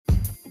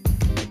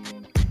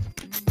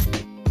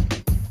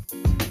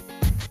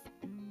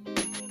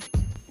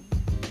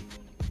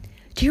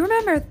Do you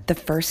remember the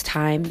first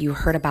time you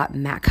heard about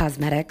MAC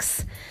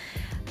Cosmetics?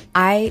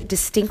 I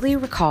distinctly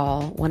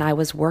recall when I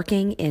was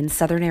working in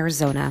Southern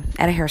Arizona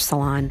at a hair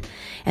salon,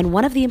 and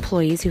one of the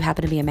employees who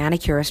happened to be a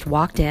manicurist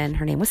walked in.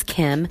 Her name was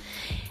Kim,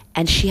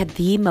 and she had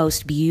the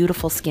most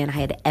beautiful skin I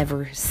had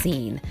ever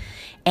seen.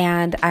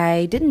 And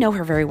I didn't know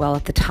her very well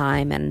at the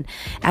time. And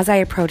as I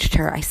approached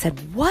her, I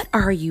said, "What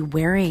are you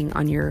wearing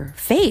on your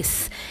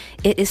face?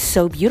 It is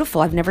so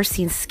beautiful. I've never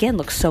seen skin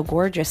look so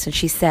gorgeous." And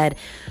she said,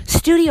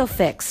 "Studio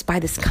Fix by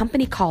this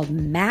company called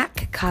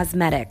MAC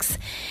Cosmetics."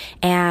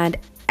 And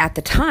at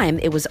the time,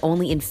 it was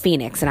only in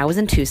Phoenix, and I was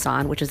in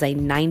Tucson, which is a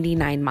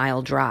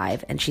 99-mile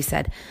drive. And she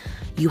said,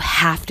 "You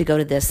have to go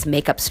to this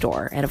makeup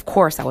store." And of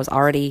course, I was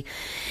already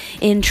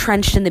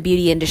entrenched in the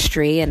beauty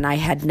industry, and I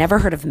had never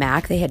heard of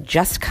MAC. They had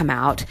just come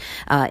out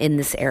in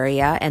this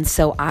area. And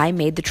so I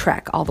made the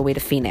trek all the way to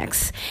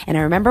Phoenix. And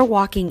I remember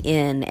walking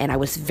in, and I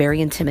was very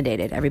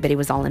intimidated. Everybody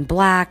was all in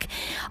black.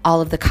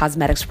 All of the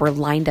cosmetics were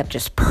lined up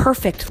just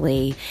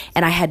perfectly,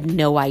 and I had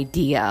no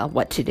idea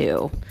what to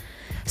do.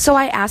 So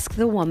I asked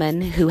the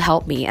woman who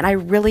helped me, and I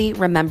really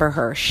remember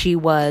her. She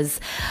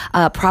was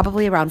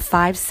probably around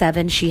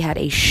 5'7". She had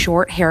a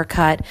short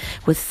haircut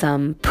with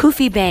some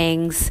poofy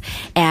bangs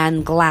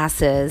and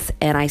glasses.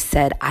 And I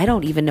said, "I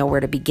don't even know where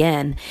to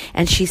begin."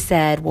 And she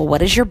said, "Well,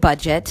 what is your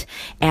budget?"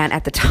 And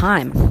at the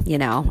time,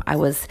 I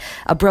was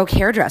a broke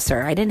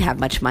hairdresser. I didn't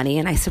have much money.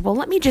 And I said, "Well,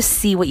 let me just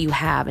see what you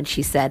have." And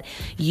she said,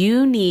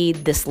 "You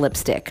need this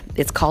lipstick.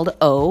 It's called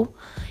O.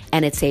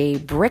 And it's a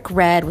brick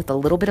red with a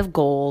little bit of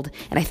gold,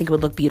 and I think it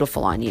would look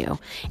beautiful on you."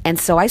 And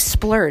so I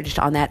splurged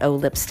on that O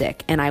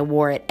lipstick, and I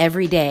wore it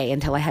every day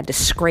until I had to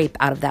scrape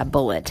out of that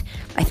bullet.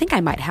 I think I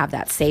might have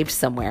that saved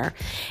somewhere.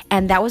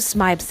 And that was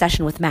my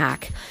obsession with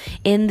MAC.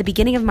 In the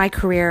beginning of my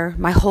career,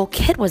 my whole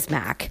kit was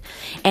MAC,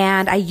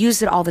 and I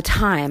used it all the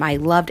time. I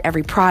loved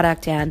every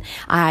product, and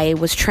I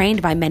was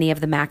trained by many of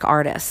the MAC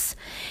artists.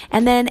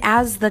 And then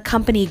as the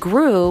company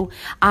grew,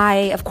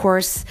 I, of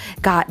course,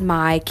 got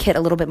my kit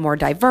a little bit more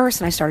diverse,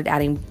 and I started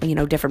adding,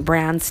 different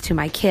brands to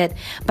my kit,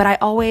 but I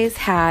always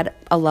had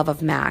a love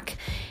of MAC.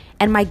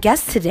 And my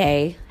guest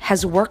today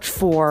has worked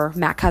for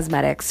MAC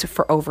Cosmetics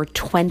for over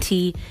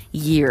 20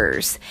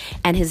 years,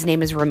 and his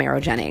name is Romero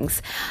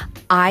Jennings.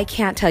 I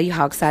can't tell you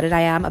how excited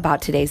I am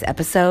about today's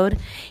episode.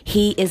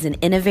 He is an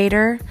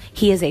innovator.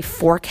 He is a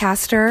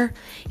forecaster.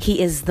 He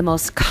is the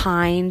most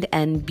kind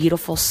and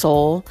beautiful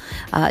soul,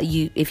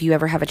 if you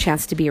ever have a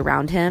chance to be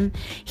around him.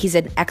 He's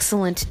an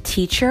excellent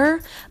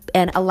teacher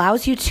and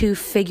allows you to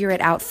figure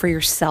it out for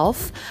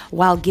yourself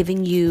while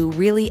giving you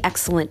really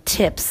excellent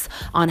tips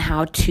on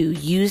how to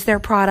use their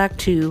product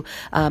to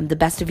the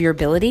best of your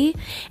ability,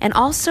 and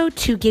also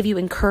to give you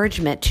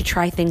encouragement to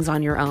try things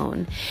on your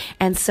own.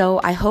 And so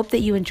I hope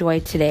that you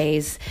enjoyed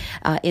today's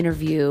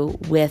interview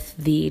with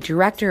the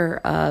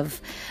director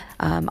of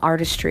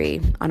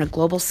artistry on a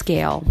global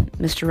scale,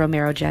 Mr.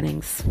 Romero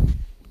Jennings.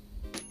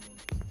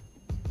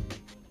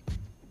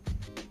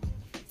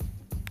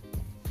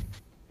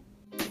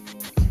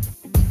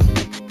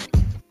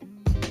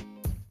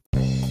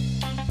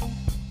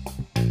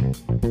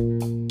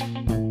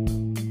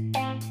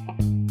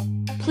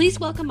 Please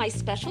welcome my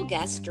special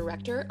guest,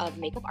 Director of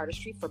Makeup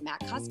Artistry for MAC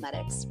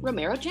Cosmetics,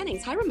 Romero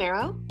Jennings. Hi,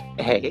 Romero.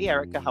 Hey,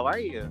 Erica. How are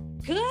you?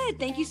 Good.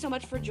 Thank you so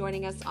much for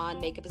joining us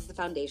on Makeup is the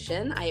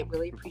Foundation. I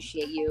really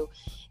appreciate you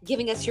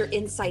giving us your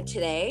insight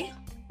today.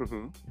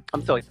 Mm-hmm.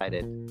 I'm so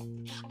excited.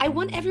 I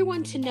want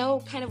everyone to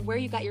know kind of where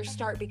you got your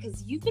start,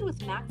 because you've been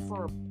with MAC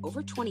for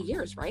over 20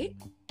 years, right?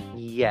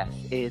 Yes,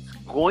 it's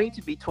going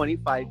to be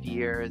 25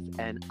 years,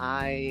 and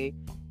I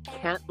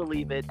can't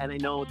believe it. And I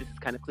know this is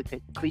kind of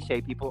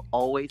cliche. People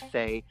always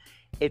say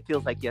it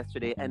feels like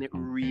yesterday, and it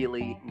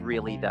really,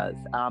 really does.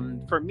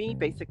 For me,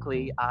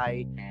 basically,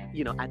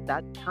 at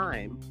that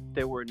time,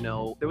 there was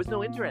no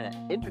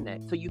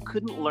internet, so you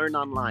couldn't learn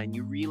online.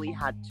 You really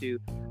had to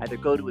either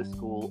go to a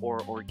school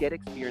or get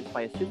experience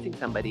by assisting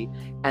somebody.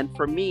 And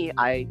for me,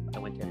 I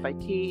went to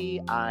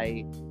FIT,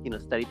 I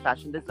studied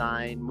fashion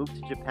design, moved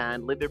to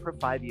Japan, lived there for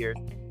 5 years,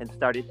 and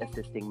started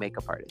assisting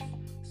makeup artists.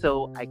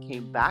 So I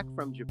came back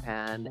from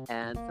Japan,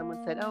 and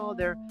someone said, "Oh,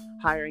 they're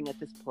hiring at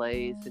this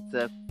place. It's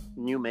a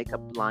new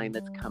makeup line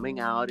that's coming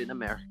out in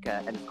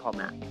America, and it's called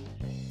MAC."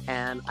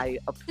 And I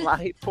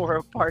applied for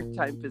a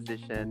part-time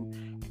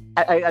position.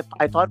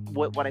 I thought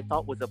what I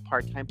thought was a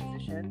part-time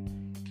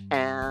position,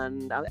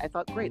 and I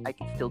thought, great, I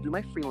can still do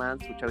my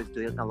freelance, which I was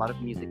doing a lot of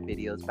music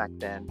videos back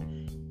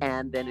then.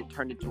 And then it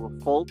turned into a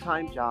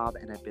full-time job,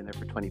 and I've been there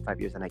for 25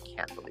 years, and I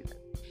can't believe it.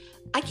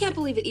 I can't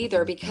believe it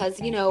either, because,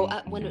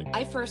 when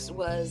I first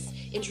was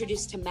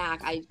introduced to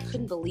MAC, I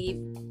couldn't believe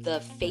the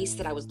face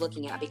that I was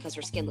looking at because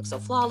her skin looked so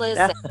flawless.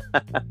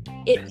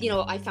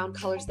 I found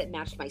colors that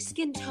matched my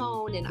skin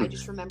tone. And I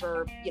just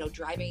remember,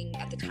 driving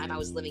at the time I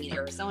was living in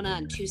Arizona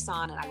and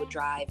Tucson, and I would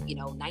drive,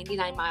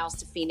 99 miles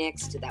to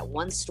Phoenix to that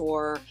one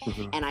store.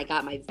 Mm-hmm. And I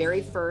got my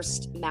very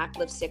first MAC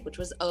lipstick, which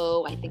was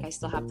O. I think I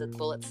still have the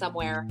bullet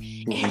somewhere.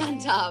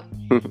 And,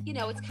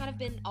 it's kind of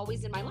been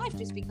always in my life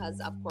just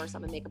because, of course,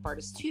 I'm a makeup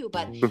artist too.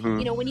 But,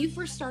 when you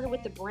first started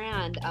with the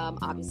brand,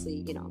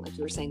 obviously, like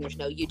you were saying, there's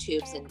no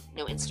YouTubes and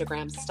no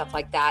Instagrams and stuff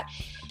like that.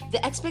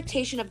 The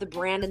expectation of the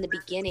brand in the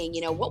beginning,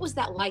 what was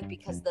that like?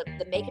 Because the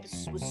makeup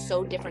was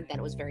so different then.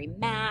 It was very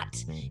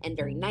matte and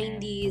very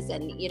 90s.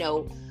 And,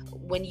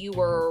 when you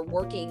were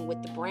working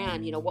with the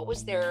brand, what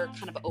was their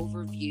kind of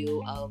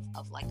overview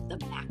of like the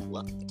MAC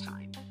look at the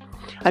time?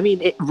 I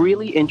mean, it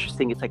really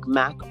interesting. It's like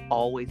MAC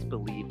always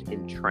believed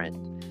in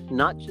trend,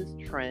 not just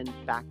trend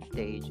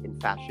backstage in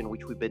fashion,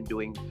 which we've been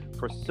doing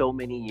for so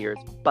many years,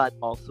 but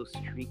also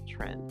street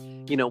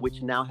trend,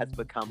 which now has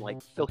become like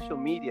social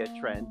media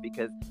trend,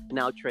 because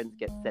now trends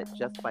get set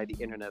just by the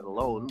internet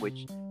alone,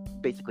 which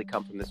basically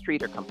come from the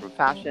street or come from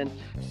fashion.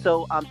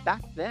 So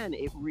back then,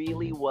 it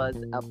really was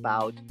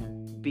about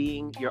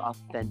being your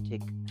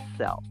authentic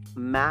self.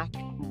 MAC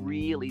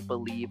really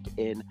believed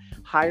in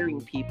hiring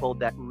people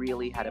that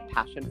really had a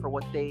passion for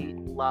what they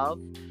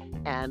love.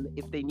 And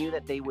if they knew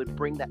that they would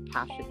bring that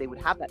passion, they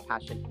would have that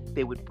passion,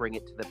 they would bring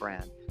it to the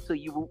brand. So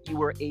you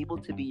were able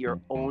to be your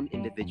own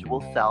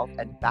individual self.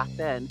 And back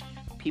then,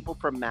 people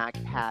from MAC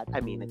had,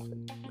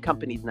 it's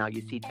companies now,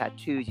 you see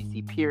tattoos, you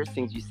see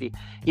piercings, you see,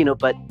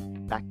 but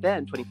back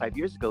then, 25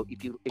 years ago,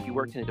 if you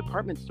worked in a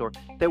department store,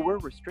 there were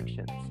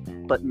restrictions,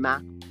 but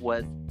MAC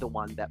was the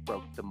one that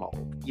broke the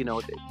mold.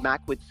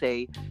 MAC would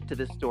say to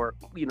the store,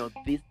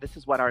 this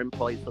is what our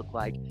employees look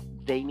like.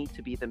 They need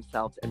to be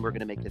themselves, and we're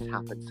going to make this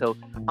happen. So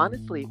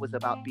honestly, it was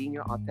about being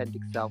your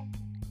authentic self.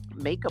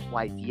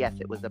 Makeup-wise, yes,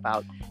 it was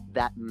about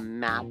that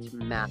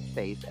matte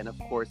face. And of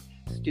course,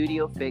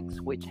 Studio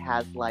Fix, which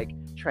has like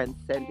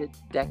transcended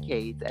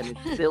decades and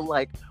is still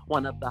like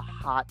one of the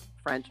hot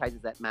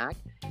franchises at MAC,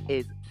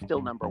 is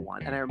still number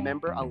one. And I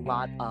remember a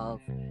lot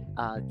of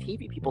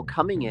TV people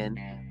coming in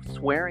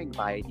swearing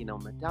by it.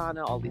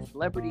 Madonna, all these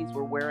celebrities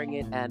were wearing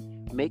it,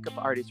 and makeup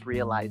artists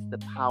realized the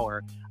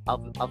power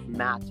of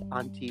matte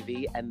on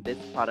TV, and this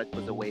product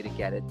was a way to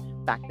get it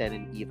back then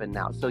and even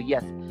now. So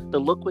yes, the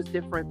look was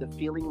different, the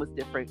feeling was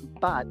different,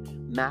 but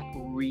MAC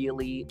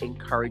really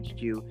encouraged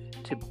you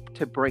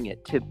to bring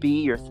it, to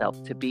be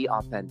yourself, to be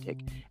authentic.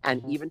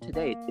 And even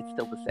today, it's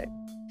still the same.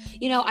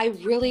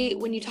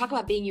 When you talk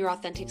about being your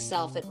authentic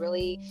self, it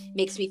really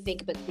makes me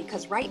think of it,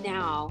 because right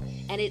now,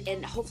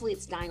 and hopefully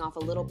it's dying off a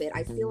little bit,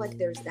 I feel like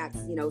there's that,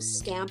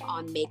 stamp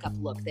on makeup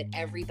look that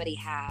everybody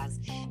has,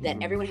 that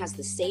everyone has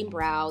the same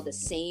brow, the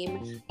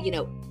same,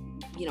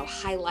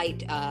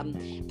 highlight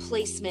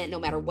placement, no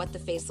matter what the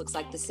face looks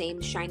like, the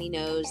same shiny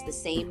nose, the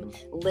same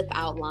lip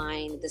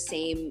outline, the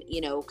same,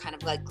 kind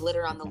of like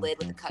glitter on the lid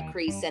with a cut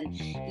crease. And,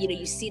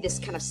 you see this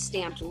kind of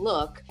stamped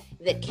look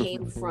that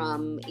came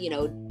from,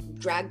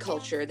 drag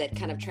culture that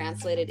kind of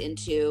translated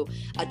into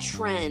a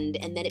trend.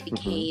 And then it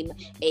became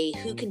a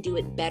who can do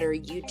it better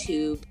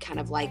YouTube kind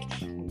of like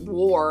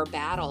war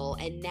battle.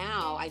 And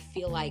now I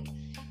feel like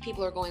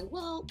people are going,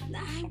 well,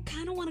 I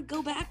kind of want to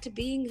go back to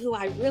being who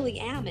I really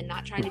am and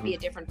not trying to be a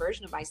different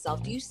version of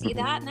myself. Do you see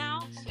that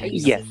now? Are you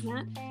seeing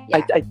that?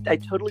 Yeah. I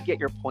totally get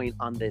your point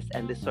on this,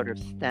 and this sort of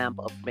stamp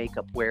of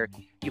makeup where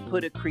you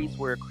put a crease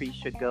where a crease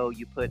should go,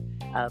 you put,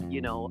 a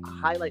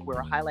highlight where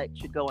a highlight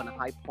should go, and a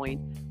high point.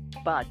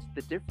 But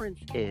the difference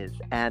is,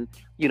 and,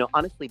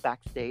 honestly,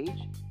 backstage,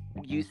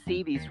 you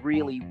see these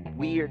really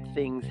weird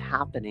things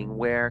happening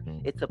where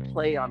it's a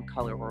play on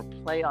color or a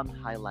play on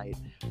highlight,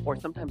 or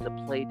sometimes a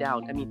play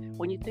down. I mean,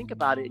 when you think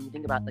about it and you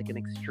think about like an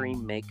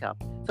extreme makeup,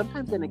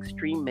 sometimes an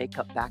extreme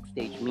makeup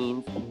backstage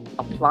means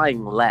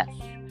applying less,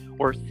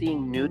 or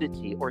seeing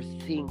nudity, or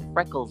seeing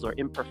freckles or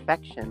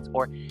imperfections,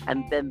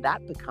 and then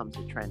that becomes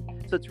a trend.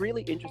 So it's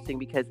really interesting,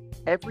 because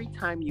every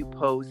time you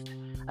post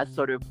a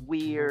sort of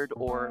weird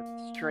or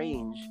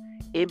strange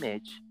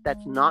image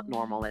that's not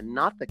normal and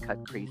not the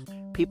cut crease,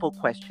 people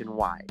question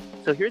why.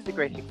 So here's a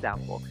great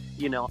example.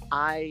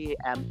 I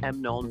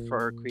am known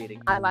for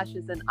creating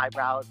eyelashes and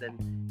eyebrows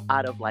and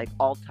out of like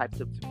all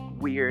types of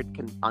weird,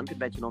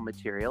 unconventional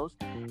materials.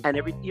 And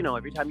every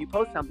time you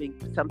post something,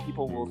 some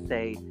people will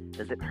say,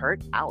 does it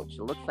hurt? Ouch,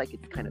 it looks like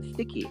it's kind of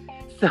sticky.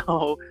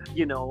 So,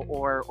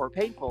 or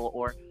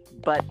painful,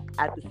 but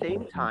at the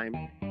same time,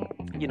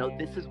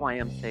 this is why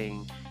I'm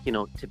saying,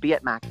 to be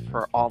at MAC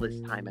for all this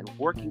time and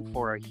working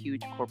for a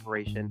huge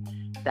corporation,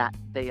 that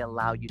they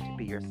allow you to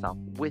be yourself.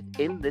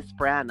 Within this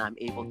brand, I'm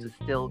able to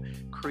still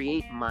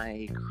create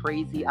my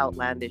crazy,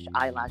 outlandish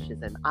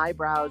eyelashes and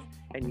eyebrows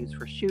and use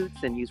for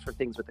shoots and use for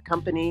things with the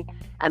company.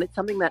 And it's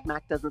something that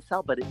MAC doesn't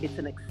sell, but it's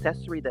an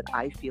accessory that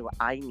I feel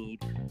I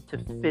need to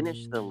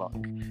finish the look.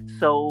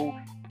 So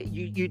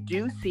you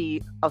do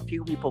see a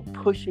few people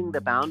pushing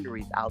the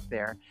boundaries out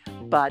there,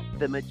 but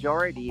the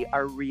majority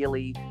are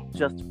really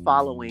just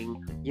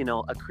following,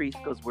 a crease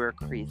goes where a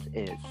crease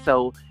is.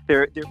 So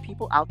there are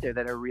people out there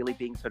that are really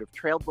being sort of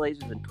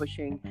trailblazers and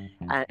pushing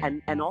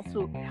and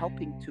also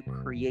helping to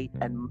create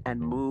and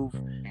move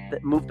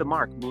the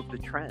mark, move the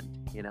trend.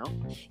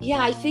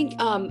 Yeah, I think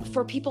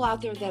for people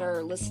out there that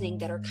are listening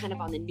that are kind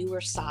of on the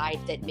newer side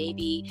that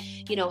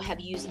maybe, have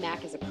used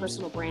MAC as a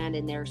personal brand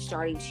and they're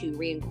starting to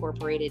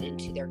reincorporate it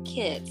into their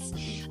kits,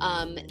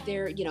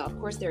 there, of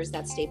course, there's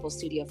that staple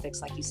Studio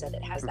Fix, like you said,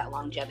 that has that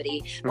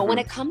longevity. But when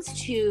it comes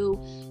to,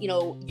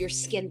 your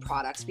skin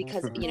products,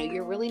 because,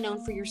 you're really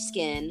known for your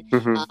skin,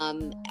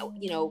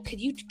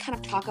 could you kind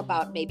of talk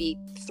about maybe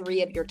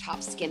 3 of your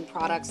top skin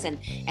products and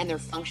their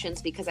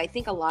functions? Because I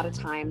think a lot of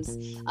times,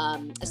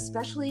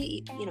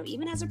 especially,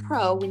 even as a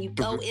pro, when you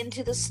go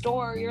into the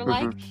store, you're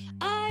like,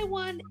 I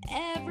want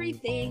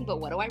everything, but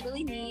what do I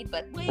really need?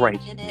 But wait a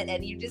minute.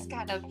 And you just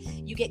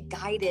you get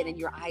guided and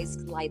your eyes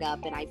light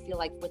up. And I feel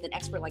like with an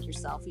expert like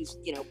yourself, who's,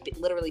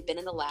 literally been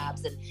in the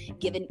labs and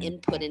given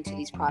input into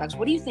these products,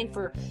 what do you think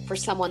for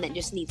someone that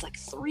just needs like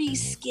 3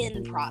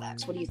 skin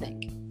products? What do you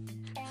think?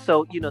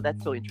 So,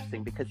 that's so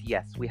interesting because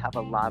yes, we have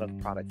a lot of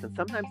products and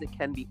sometimes it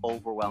can be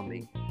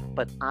overwhelming,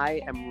 but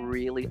I am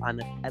really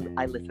honest and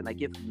I listen. I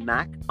give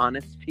MAC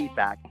honest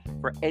feedback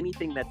for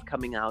anything that's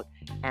coming out.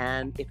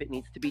 And if it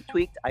needs to be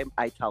tweaked,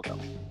 I tell them,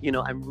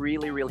 I'm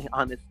really, really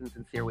honest and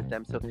sincere with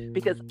them. So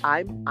because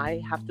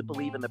I have to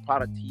believe in the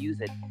product to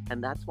use it.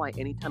 And that's why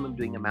anytime I'm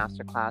doing a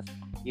masterclass,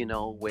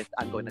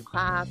 I'm going to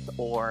class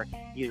or,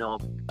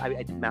 I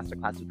did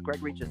masterclass with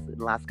Gregory just in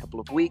the last couple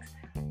of weeks.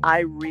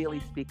 I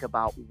really speak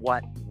about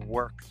what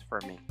works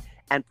for me.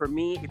 And for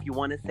me, if you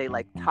want to say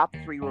like top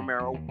 3,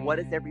 Romero, what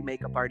does every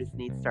makeup artist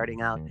need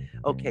starting out?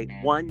 Okay,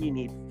 1, you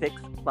need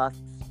Fix Plus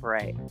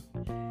spray.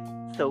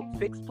 So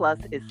Fix Plus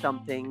is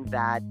something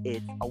that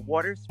it's a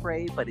water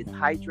spray, but it's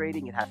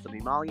hydrating. It has some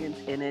emollients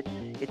in it.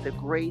 It's a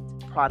great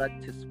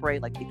product to spray.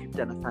 Like if you've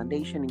done a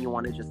foundation and you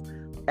want to just,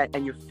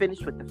 and you're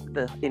finished with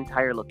the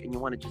entire look and you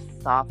want to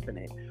just soften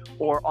it.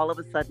 Or all of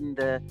a sudden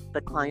the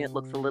client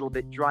looks a little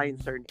bit dry in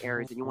certain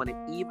areas and you want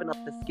to even up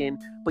the skin,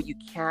 but you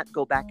can't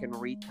go back and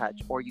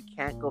retouch, or you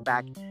can't go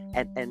back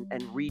and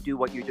redo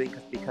what you're doing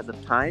because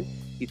of time.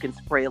 You can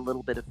spray a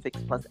little bit of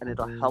Fix Plus and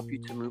it'll help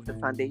you to move the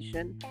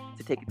foundation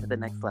to take it to the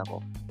next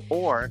level.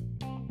 Or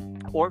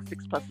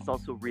Fix Plus is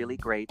also really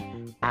great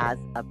as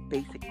a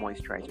basic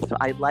moisturizer. So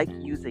I like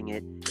using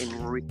it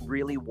in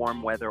really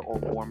warm weather or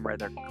warm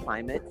weather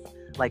climates.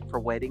 Like for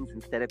weddings,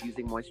 instead of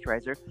using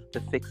moisturizer,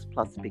 the Fix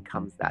Plus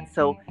becomes that.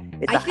 So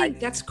I think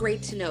that's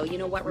great to know. You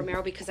know what,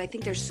 Romero? Because I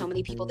think there's so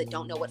many people that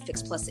don't know what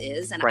Fix Plus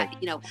is, and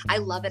I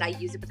love it. I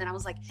use it, but then I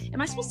was like, am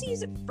I supposed to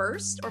use it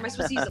first, or am I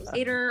supposed to use it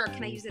later, or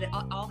can I use it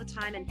all the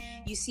time? And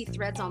you see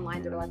threads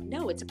online that are like,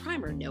 no, it's a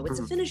primer, no, it's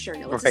a finisher,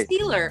 no, it's a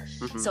sealer.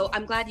 So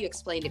I'm glad you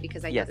explained it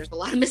because I know there's a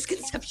lot of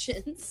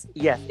misconceptions.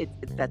 Yes,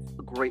 that's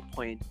a great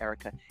point,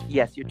 Erica.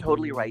 Yes, you're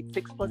totally right.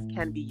 Fix Plus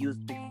can be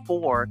used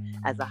before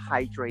as a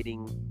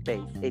hydrating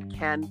base. It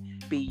can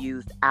be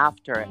used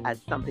after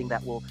as something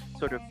that will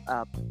sort of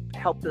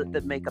help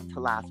the makeup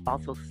to last,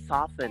 also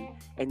soften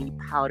any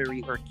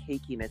powdery or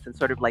cakiness and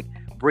sort of like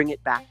bring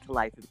it back to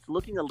life. If it's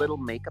looking a little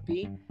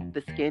makeup-y,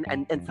 the skin,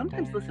 and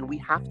sometimes, listen, we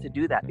have to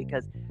do that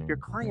because your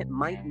client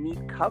might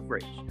need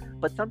coverage.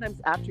 But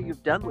sometimes after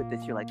you've done with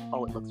this, you're like,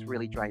 oh, it looks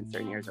really dry in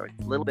certain areas or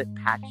it's a little bit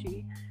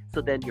patchy. So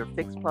then your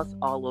Fix Plus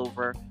all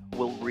over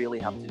will really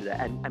help to do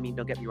that. And I mean,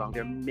 don't get me wrong,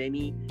 there are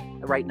many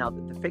right now.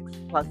 The Fix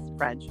Plus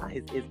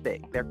franchise is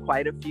big. There are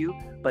quite a few,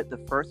 but the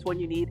first one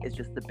you need is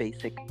just the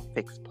basic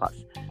Fix Plus.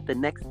 The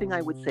next thing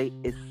I would say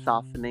is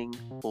softening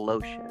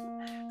lotion.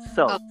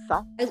 So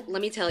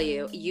let me tell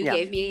you, you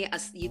gave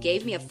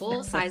me a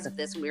full size of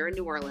this when we were in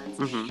New Orleans,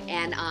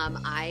 and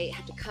I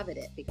have to covet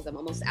it because I'm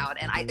almost out,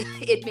 and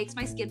it makes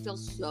my skin feel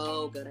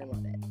so good. I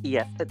love it.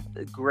 Yes, that's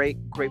a great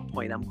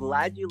point. I'm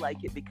glad you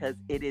like it because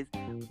it is,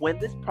 when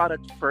this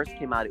product first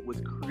came out, it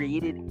was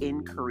created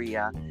in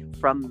Korea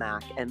from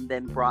MAC and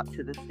then brought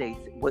to the States.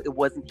 It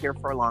wasn't here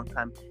for a long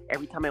time.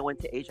 Every time I went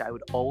to Asia, I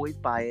would always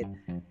buy it.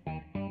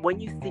 When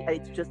you see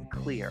it's just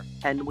clear,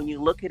 and when you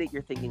look at it,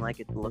 you're thinking like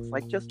it looks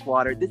like just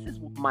water. This is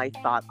my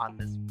thought on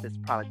this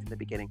product in the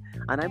beginning,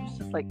 and I was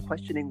just like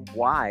questioning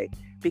why,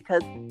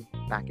 because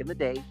back in the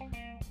day,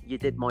 you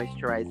did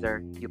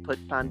moisturizer, you put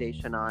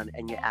foundation on,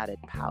 and you added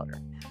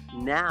powder.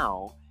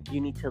 Now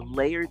you need to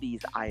layer these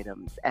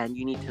items, and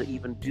you need to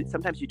even do,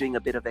 sometimes you're doing a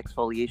bit of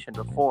exfoliation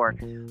before,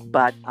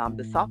 but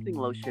the softening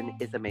lotion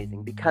is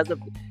amazing because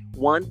of,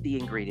 one, the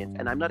ingredients.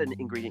 And I'm not an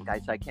ingredient guy,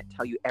 so I can't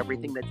tell you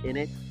everything that's in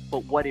it,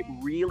 but what it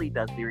really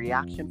does, the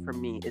reaction for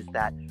me is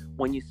that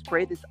when you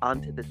spray this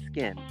onto the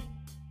skin,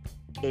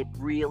 it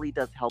really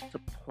does help to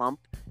plump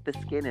the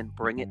skin and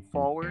bring it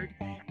forward.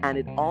 And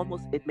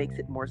it makes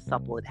it more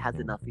supple. It has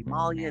enough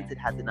emollients, it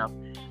has enough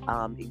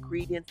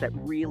ingredients that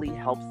really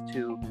helps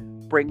to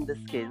bring the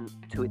skin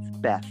to its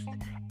best.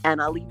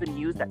 And I'll even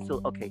use that. So,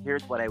 okay,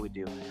 here's what I would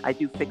do. I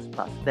do Fix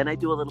Plus, then I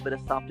do a little bit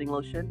of softening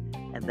lotion,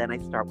 and then I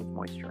start with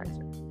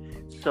moisturizer.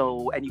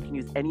 So, and you can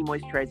use any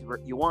moisturizer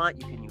you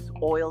want. You can use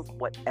oils,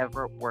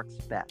 whatever works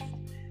best.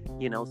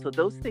 So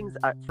those things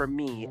are, for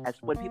me, as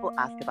when people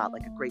ask about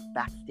like a great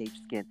backstage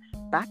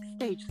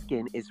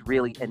skin is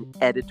really an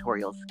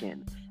editorial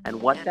skin.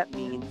 And what that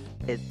means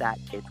is that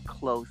it's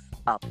close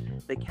up.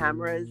 The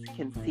cameras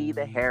can see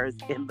the hairs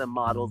in the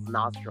model's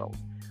nostrils.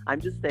 I'm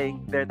just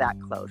saying they're that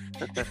close.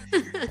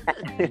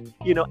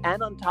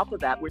 And on top of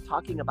that, we're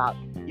talking about,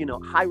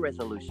 high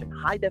resolution,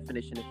 high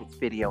definition if it's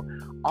video.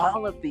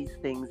 All of these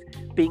things,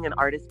 being an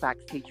artist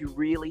backstage, you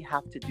really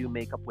have to do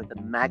makeup with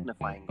a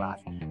magnifying glass.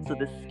 So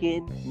the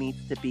skin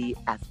needs to be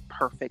as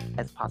perfect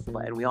as possible.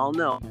 And we all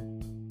know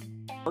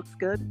looks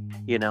good.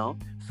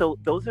 So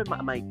those are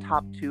my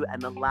top two.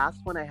 And the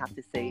last one I have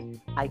to say,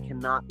 I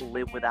cannot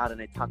live without,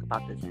 and I talk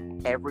about this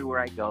everywhere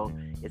I go,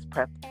 is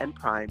Prep and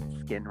Prime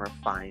Skin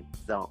Refine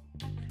Zone.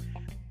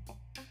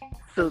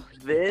 So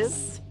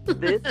this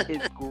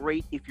is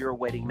great if you're a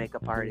wedding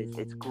makeup artist.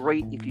 It's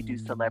great if you do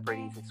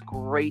celebrities. It's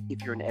great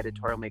if you're an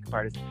editorial makeup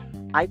artist.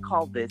 I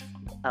call this,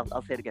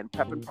 I'll say it again,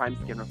 Prep and Prime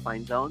Skin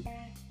Refine Zone.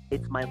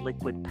 It's my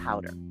liquid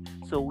powder.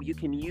 So you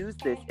can use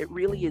this. It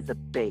really is a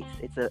base.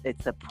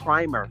 It's a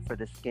primer for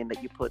the skin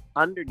that you put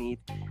underneath,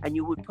 and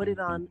you would put it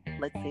on,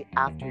 let's say,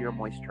 after your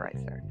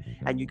moisturizer.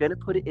 And you're going to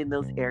put it in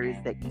those areas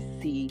that you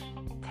see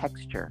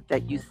texture,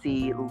 that you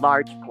see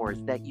large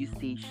pores, that you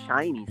see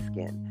shiny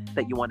skin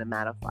that you want to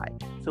mattify.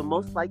 So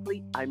most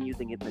likely, I'm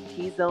using it in the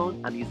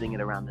T-zone. I'm using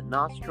it around the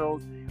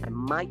nostrils. I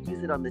might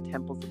use it on the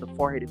temples of the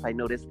forehead if I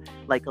notice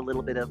like a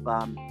little bit of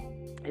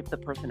if the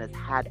person has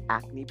had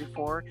acne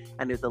before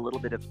and there's a little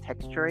bit of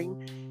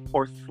texturing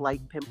or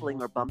slight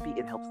pimpling or bumpy,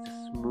 it helps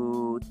to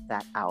smooth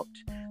that out.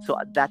 So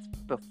that's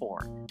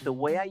before. The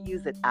way I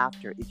use it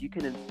after is you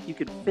can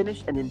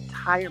finish an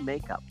entire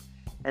makeup,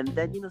 and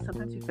then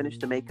sometimes you finish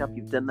the makeup,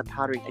 you've done the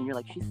powdering, and you're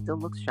like, she still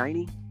looks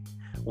shiny.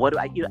 What do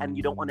I do? And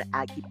you don't want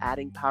to keep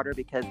adding powder,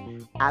 because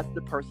as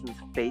the person's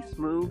face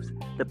moves,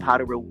 the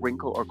powder will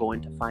wrinkle or go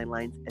into fine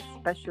lines,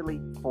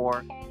 especially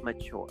for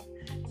mature.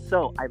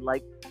 So I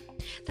like.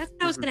 That's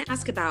what I was going to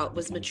ask about,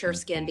 was mature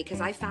skin, because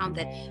I found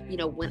that,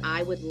 when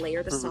I would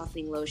layer the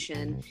softening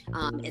lotion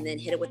and then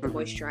hit it with the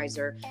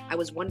moisturizer, I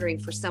was wondering,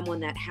 for someone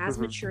that has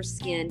mature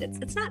skin,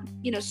 it's not,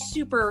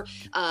 super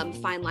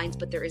fine lines,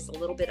 but there is a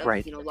little bit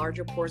of,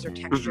 larger pores or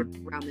texture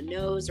around the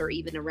nose or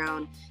even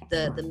around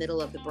the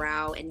middle of the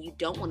brow. And you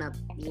don't want to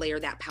layer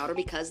that powder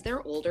because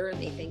they're older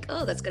and they think,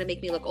 oh, that's going to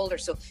make me look older.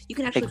 So you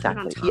can actually put it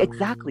on top.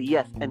 Exactly.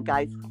 Yes. And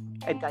guys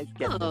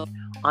get this.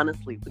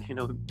 Honestly,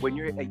 when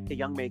you're a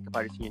young makeup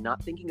artist and you're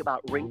not thinking about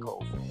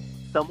wrinkles,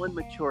 someone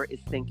mature is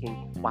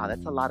thinking, wow,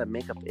 that's a lot of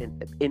makeup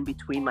in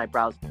between my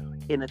brows.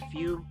 In a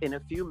few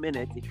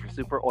minutes, if you're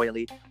super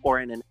oily,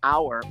 or in an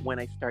hour when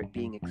I start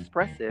being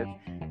expressive,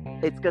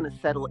 it's going to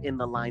settle in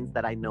the lines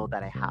that I know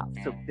that I have.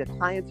 So the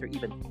clients are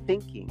even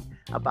thinking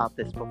about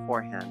this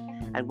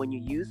beforehand. And when you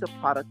use a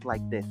product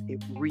like this,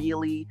 it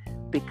really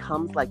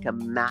becomes like a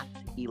matte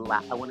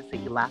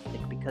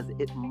elastic, because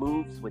it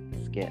moves with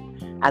the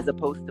skin, as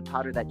opposed to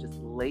powder that just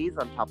lays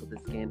on top of the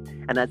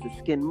skin, and as the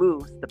skin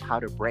moves, the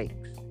powder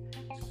breaks.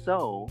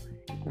 So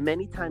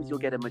many times you'll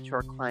get a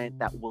mature client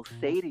that will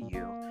say to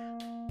you,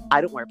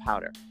 I don't wear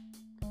powder.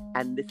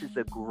 And this is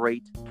a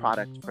great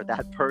product for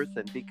that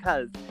person,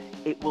 because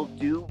it will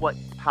do what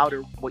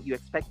you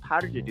expect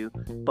powder to do,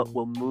 but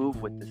will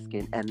move with the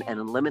skin and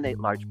eliminate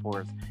large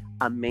pores.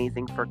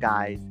 Amazing for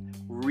guys,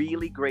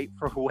 really great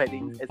for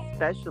weddings,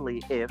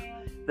 especially if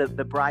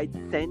the bride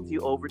sends you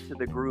over to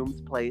the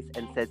groom's place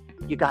and says,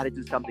 you got to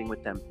do something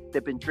with them.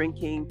 They've been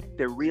drinking.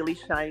 They're really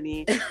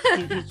shiny.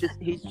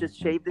 He's just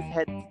shaved his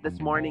head this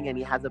morning, and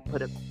he hasn't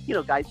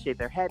guys shave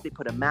their head. They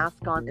put a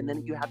mask on, and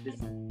then you have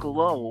this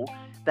glow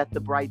that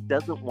the bride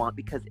doesn't want,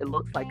 because it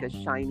looks like a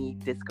shiny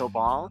disco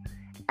ball.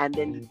 And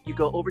then you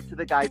go over to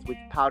the guys with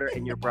powder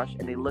and your brush,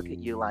 and they look at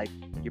you like,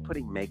 you're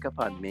putting makeup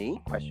on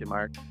me? ?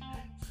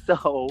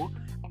 So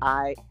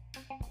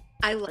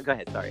go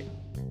ahead. Sorry.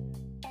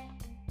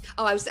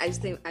 Oh, I was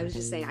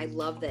just saying, I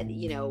love that,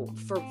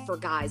 for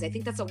guys, I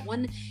think that's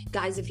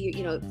guys, if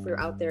you're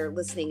out there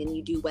listening and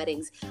you do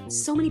weddings,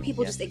 so many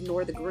people just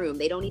ignore the groom.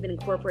 They don't even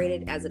incorporate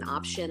it as an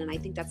option. And I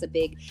think that's a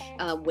big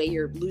way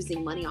you're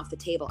losing money off the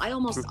table. I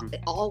almost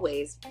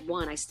always,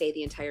 I stay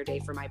the entire day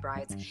for my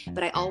brides,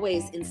 but I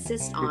always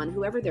insist on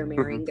whoever they're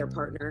marrying, their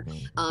partner,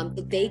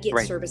 that they get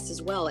service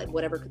as well at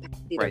whatever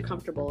capacity they're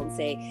comfortable, and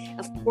say,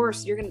 of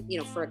course, you're going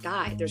to, for a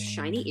guy, there's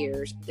shiny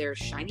ears, there's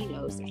shiny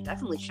nose, there's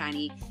definitely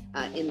shiny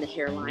in the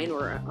hairline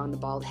or on the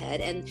bald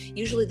head, and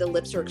usually the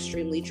lips are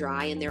extremely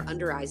dry and their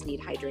under eyes need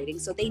hydrating,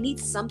 so they need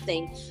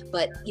something.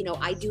 But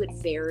I do it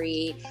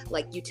very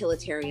like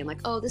utilitarian, like,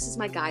 oh, this is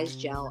my guy's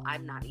gel.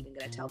 I'm not even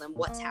going to tell them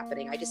what's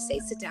happening. I just say,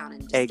 sit down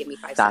and just give me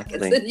 5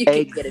 seconds, and you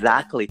can get it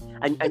done.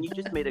 And you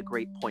just made a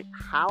great point.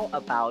 How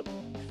about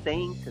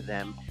saying to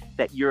them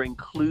that you're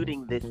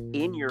including this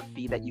in your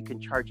fee, that you can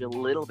charge a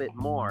little bit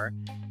more,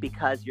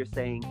 because you're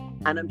saying,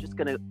 and I'm just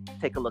going to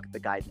take a look at the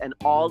guys, and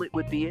all it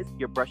would be is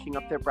you're brushing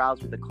up their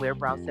brows with a clear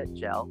brow set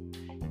gel,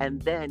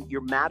 and then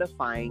you're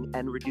mattifying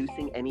and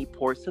reducing any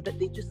pores so that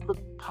they just look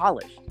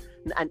polished.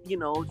 And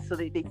so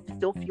they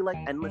still feel like,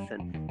 and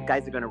listen,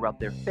 guys are going to rub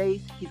their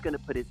face. He's going to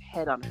put his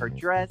head on her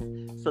dress.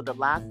 So the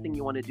last thing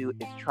you want to do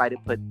is try to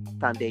put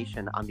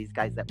foundation on these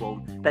guys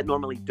that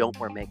normally don't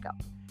wear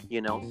makeup,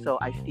 So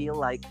I feel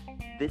like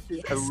this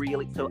is a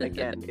really, so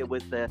again, it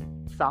was the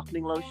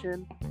softening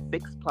lotion,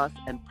 Fix Plus,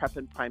 and Prep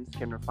and Prime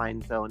Skin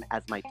Refine Zone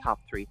as my top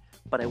 3.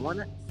 But I want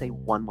to say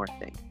one more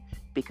thing,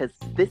 because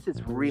this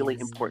is really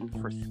important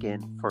for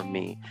skin for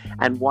me.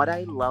 And what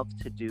I love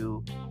to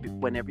do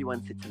when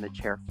everyone sits in the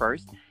chair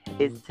first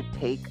is to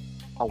take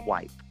a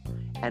wipe.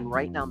 And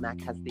right now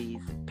MAC has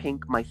these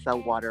pink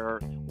micellar water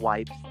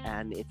wipes,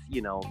 and it's,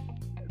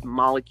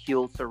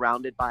 molecules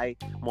surrounded by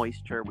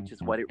moisture, which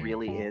is what it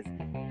really is.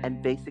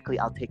 And basically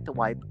I'll take the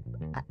wipe,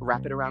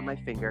 wrap it around my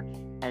finger,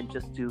 and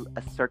just do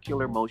a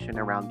circular motion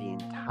around the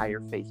entire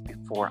face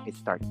before I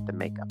start the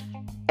makeup.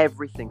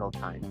 Every single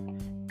time.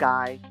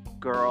 Guy,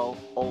 girl,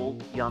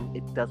 old, young,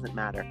 it doesn't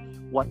matter.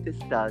 What this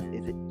does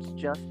is it's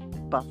just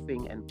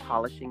buffing and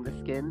polishing the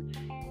skin,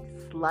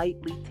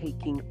 slightly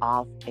taking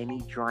off any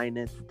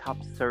dryness, top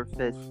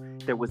surface.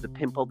 There was a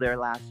pimple there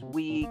last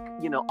week,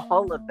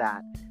 all of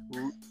that.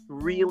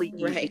 Really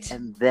easy. Right.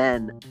 And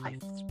then I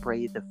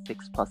spray the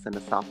Fix Plus and the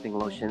softening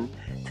lotion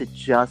to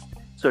just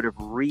sort of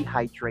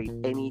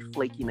rehydrate any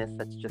flakiness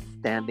that's just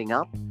standing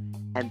up,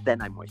 and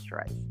then I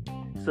moisturize.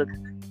 So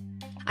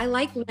I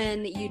like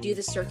when you do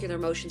the circular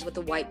motions with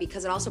the wipe,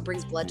 because it also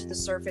brings blood to the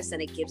surface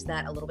and it gives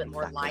that a little bit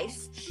more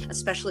life,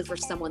 especially for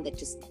someone that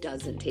just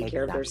doesn't take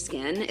care of their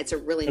skin. It's a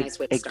really nice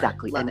way to start.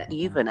 Exactly. Love and it.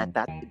 Even at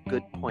that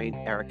good point,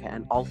 Erica,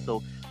 and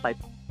also by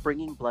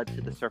bringing blood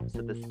to the surface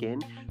of the skin,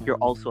 you're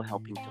also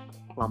helping to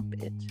plump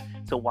it.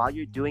 So while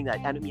you're doing that,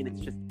 and I mean,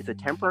 it's a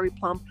temporary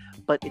plump,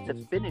 but it's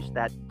a finish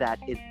that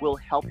it will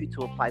help you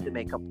to apply the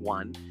makeup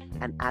one.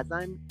 And as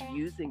I'm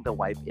using the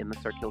wipe in the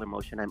circular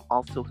motion, I'm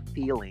also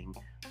feeling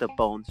the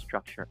bone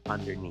structure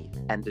underneath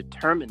and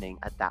determining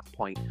at that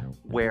point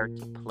where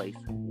to place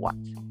what.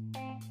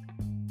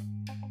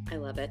 I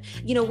love it.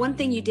 One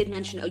thing you did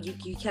mention,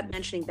 you kept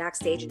mentioning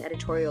backstage and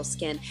editorial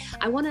skin.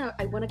 I want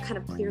to kind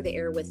of clear the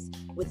air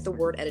with the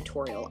word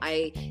editorial.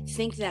 I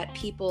think that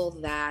people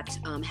that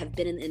have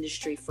been in the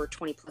industry for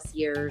 20 plus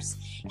years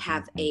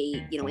have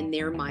in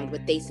their mind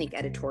what they think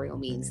editorial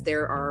means.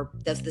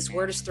 This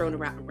word is thrown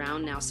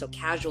around now so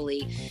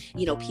casually.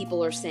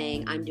 People are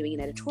saying, I'm doing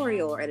an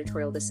editorial or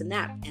editorial this and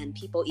that. And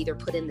people either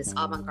put in this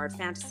avant-garde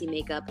fantasy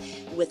makeup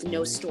with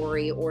no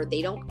story, or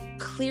they don't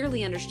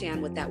clearly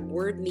understand what that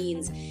word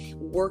means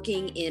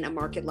working in a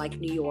market like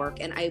New York.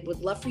 And I would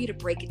love for you to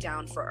break it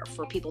down for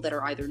people that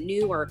are either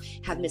new or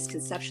have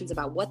misconceptions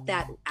about what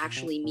that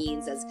actually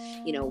means. As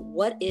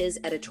what is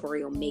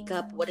editorial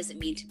makeup? What does it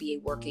mean to be a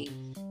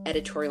working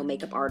editorial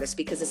makeup artist?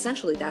 Because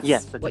essentially that's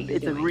what you're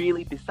doing. It's a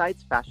really,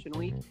 besides Fashion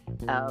Week,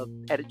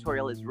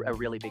 editorial is a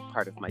really big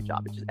part of my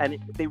job.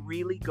 They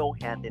really go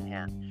hand in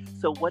hand.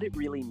 So what it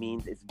really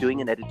means is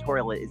doing an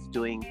editorial is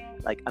doing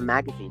like a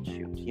magazine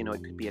shoot.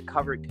 It could be a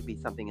cover, it could be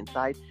something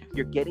inside.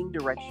 You're getting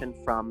direction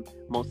from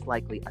most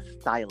likely a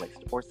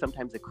stylist, or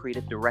sometimes a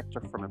creative director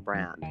from a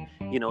brand,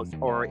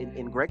 or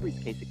in Gregory's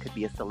case, it could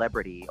be a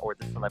celebrity or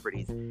the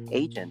celebrity's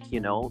agent,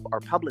 or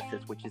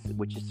publicist, which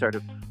is sort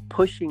of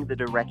pushing the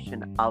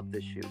direction of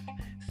the shoot.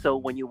 So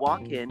when you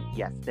walk in,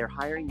 yes, they're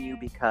hiring you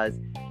because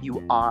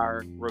you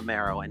are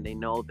Romero, and they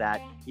know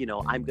that,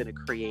 I'm going to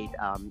create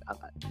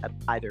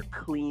either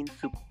clean,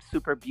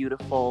 super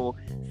beautiful,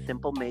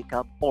 simple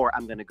makeup, or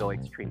I'm going to go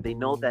extreme. They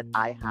know that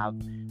I have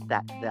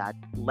that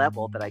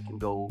level that I can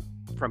go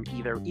from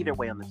either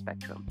way on the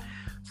spectrum.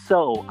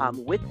 So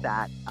with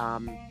that,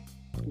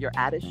 you're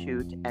at a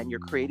shoot and you're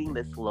creating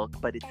this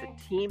look, but it's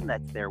a team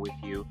that's there with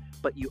you.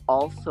 But you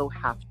also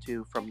have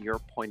to, from your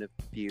point of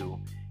view,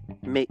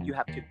 you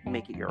have to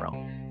make it your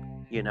own.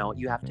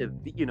 You have to,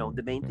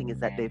 the main thing is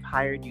that they've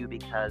hired you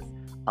because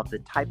of the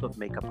type of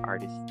makeup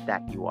artist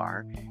that you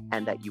are,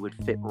 and that you would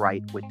fit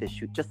right with this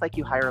shoot. Just like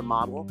you hire a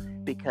model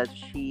because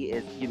she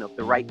is,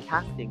 the right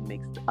casting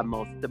makes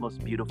the most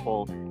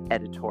beautiful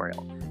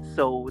editorial.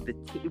 So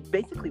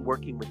basically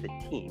working with the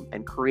team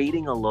and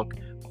creating a look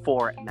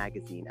for a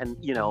magazine. And,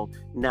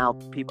 now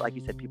people, like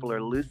you said, people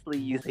are loosely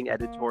using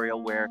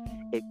editorial where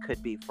it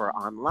could be for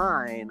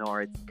online,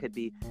 or it could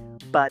be,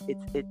 but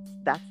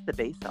that's the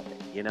base of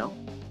it,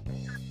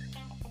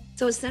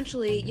 So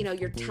essentially,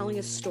 you're telling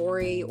a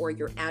story, or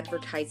you're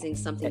advertising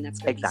something that's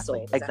going to be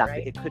sold. Is that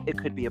right? It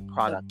could be a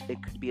product.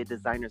 It could be a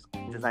designer's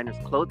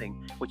clothing,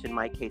 which in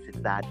my case it's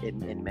that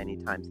in many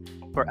times,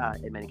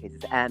 in many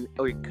cases,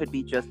 or it could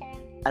be just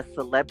a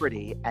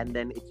celebrity, and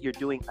then you're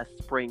doing a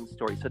spring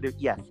story. So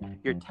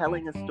you're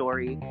telling a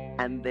story,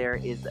 and there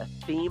is a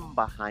theme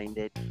behind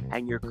it,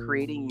 and you're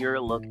creating your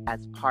look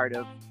as part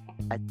of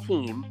a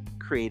team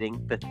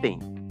creating the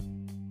theme.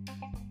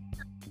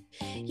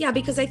 Yeah,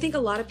 because I think a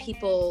lot of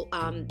people,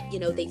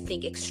 they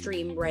think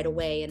extreme right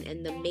away.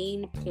 And the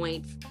main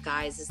point,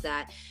 guys, is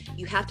that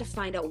you have to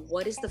find out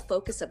what is the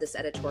focus of this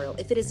editorial.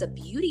 If it is a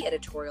beauty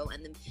editorial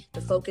and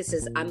the focus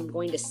is I'm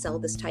going to sell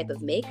this type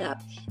of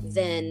makeup,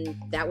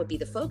 then that would be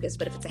the focus.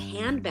 But if it's a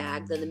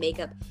handbag, then the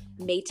makeup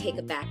may take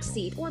a back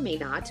seat or may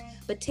not.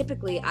 But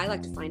typically I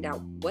like to find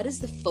out what is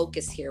the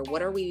focus here.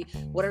 What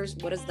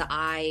does the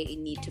eye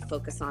need to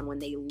focus on when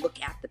they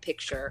look at the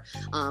picture?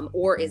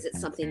 Or is it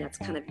something that's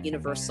kind of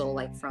universal,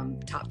 like from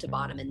top to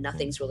bottom, and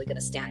nothing's really going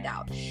to stand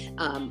out?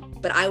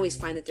 But I always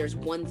find that there's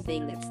one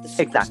thing that's the superstar.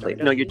 Exactly.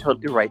 No, you're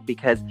totally right,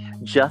 because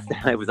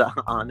I was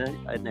on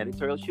an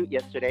editorial shoot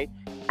yesterday,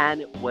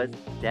 and it was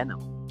denim.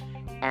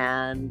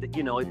 And,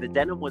 the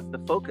denim was the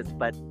focus,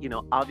 but,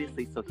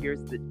 obviously, so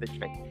here's the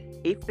trick.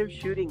 If they're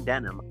shooting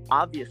denim,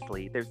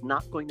 obviously, there's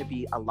not going to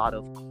be a lot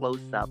of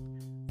close-up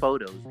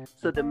photos,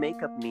 so the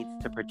makeup needs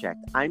to project.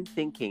 I'm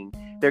thinking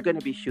they're going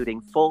to be shooting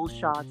full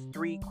shots,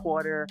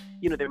 3/4.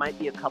 There might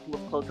be a couple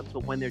of close-ups,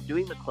 but when they're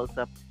doing the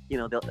close-up,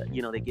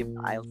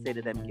 I'll say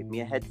to them, give me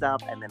a heads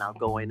up, and then I'll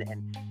go in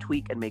and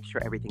tweak and make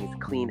sure everything is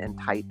clean and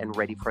tight and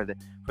ready for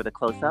the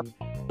close-up.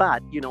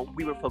 But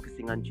we were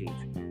focusing on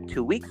jeans.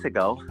 2 weeks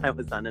ago, I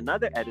was on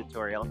another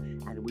editorial,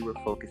 and we were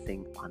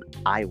focusing on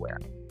eyewear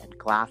and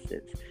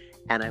glasses.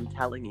 And I'm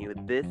telling you,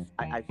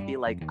 I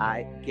feel like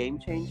game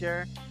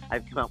changer.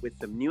 I've come out with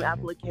some new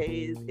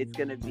appliques. It's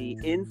going to be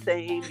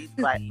insane. These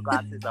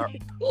glasses are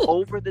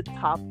over the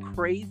top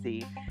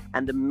crazy,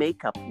 and the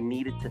makeup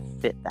needed to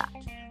fit that.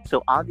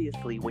 So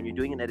obviously, when you're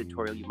doing an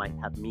editorial, you might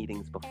have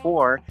meetings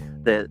before.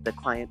 The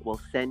client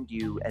will send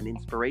you an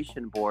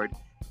inspiration board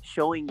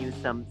showing you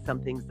some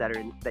things that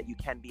you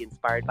can be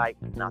inspired by.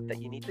 Not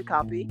that you need to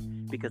copy,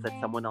 because that's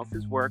someone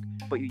else's work,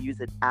 but you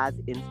use it as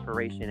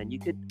inspiration. And you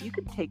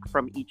could take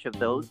from each of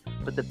those,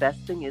 but the best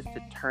thing is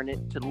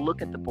to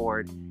look at the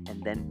board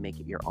and then make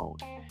it your own,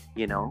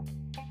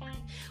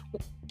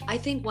 I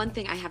think one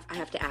thing I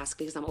have to ask,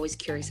 because I'm always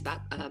curious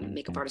about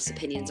makeup artists'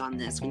 opinions on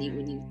this. When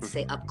you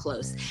say up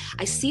close,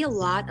 I see a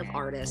lot of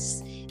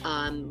artists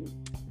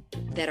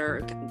that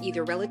are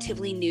either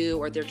relatively new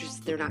or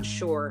they're not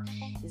sure.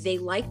 They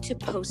like to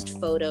post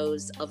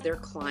photos of their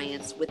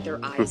clients with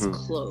their eyes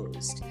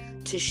closed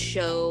to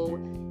show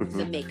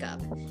the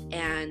makeup.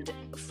 And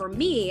for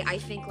me, I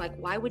think, like,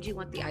 why would you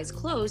want the eyes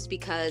closed?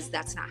 Because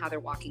that's not how they're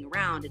walking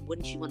around. And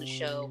wouldn't you want to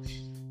show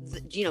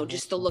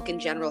just the look in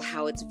general,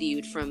 how it's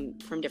viewed from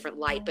different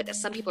light? But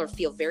some people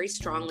feel very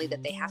strongly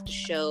that they have to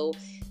show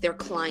their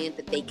client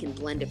that they can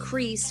blend a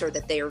crease, or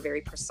that they are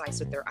very precise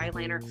with their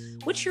eyeliner.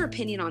 What's your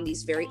opinion on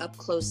these very up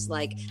close,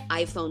 like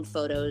iPhone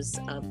photos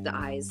of the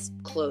eyes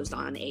closed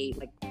on a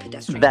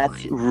pedestrian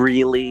That's client?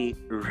 really,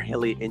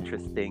 really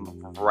interesting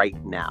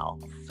right now.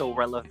 So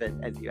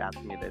relevant as you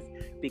ask me this,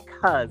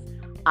 because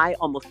I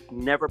almost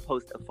never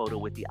post a photo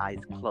with the eyes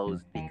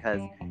closed,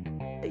 because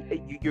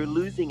you're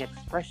losing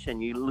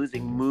expression, you're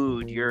losing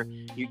mood,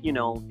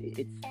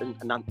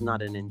 it's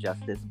not an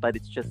injustice, but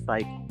it's just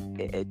like,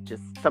 it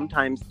just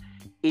sometimes,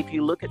 if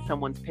you look at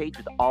someone's page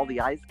with all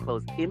the eyes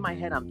closed, in my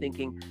head I'm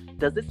thinking,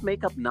 does this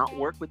makeup not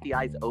work with the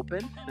eyes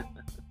open?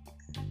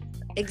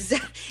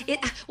 Exactly.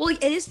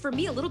 It is for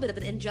me a little bit of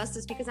an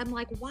injustice, because I'm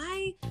like,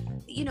 why?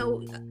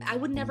 I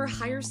would never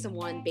hire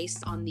someone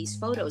based on these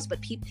photos, but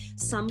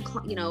some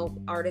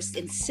artists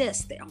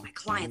insist that, my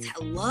clients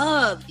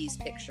love these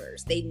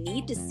pictures. They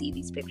need to see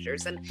these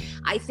pictures. And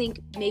I think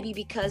maybe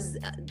because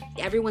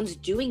everyone's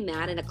doing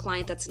that, and a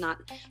client that's not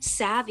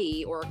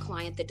savvy, or a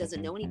client that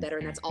doesn't know any better,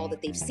 and that's all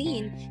that they've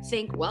seen,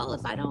 think, well,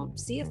 if I don't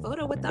see a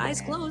photo with the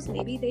eyes closed,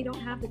 maybe they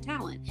don't have the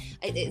talent.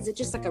 Is it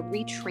just like a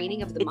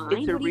retraining of the mind?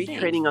 It's a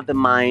retraining of the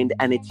mind,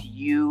 and it's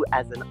you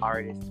as an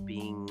artist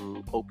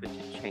being open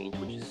to change,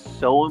 which is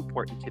so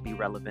important to be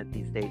relevant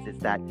these days, is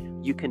that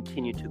you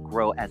continue to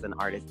grow as an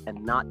artist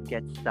and not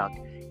get stuck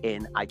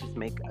in, I just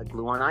make a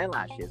glue on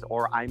eyelashes,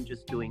 or I'm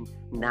just doing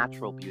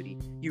natural beauty.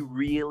 You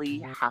really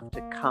have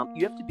to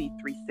be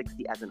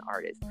 360 as an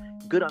artist.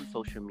 Good on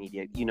social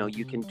media.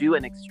 You can do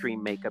an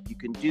extreme makeup, you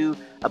can do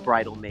a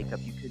bridal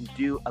makeup, you can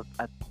do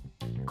a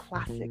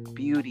classic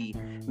beauty,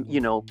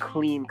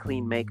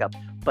 clean makeup.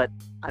 But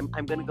I'm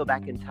going to go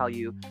back and tell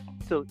you,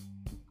 so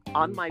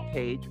on my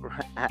page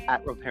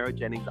at Romero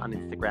Jennings on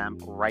Instagram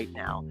right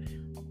now,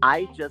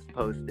 I just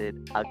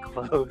posted a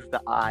closed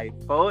eye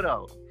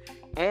photo,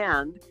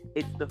 and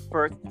it's the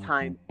first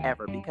time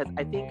ever, because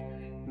I think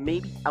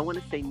maybe, I want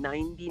to say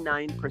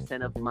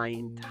 99% of my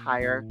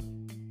entire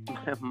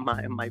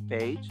my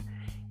page,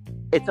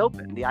 it's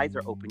open. The eyes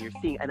are open. You're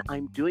seeing, and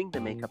I'm doing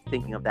the makeup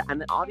thinking of that.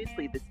 And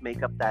obviously this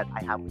makeup that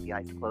I have with the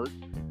eyes closed,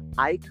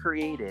 I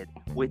created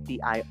with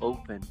the eye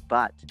open,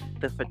 but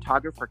the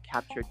photographer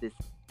captured this,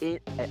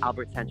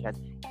 Albert Sanchez,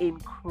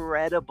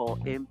 incredible,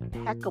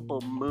 impeccable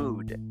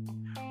mood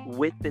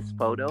with this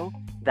photo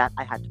that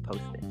I had to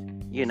post it.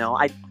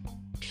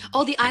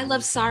 The I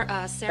Love Sarah,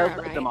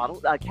 right? The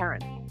model,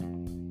 Karen.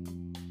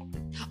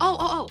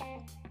 Oh.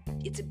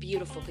 it's a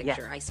beautiful Yes,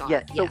 picture. I saw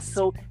yes. it. So, Yes.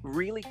 so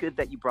really good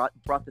that you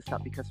brought this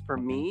up, because for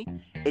me,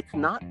 it's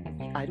not.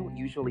 I don't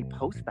usually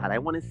post that. I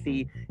want to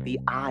see the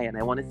eye, and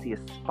I want to see a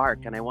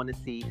spark, and I want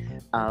to see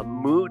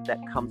mood that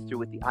comes through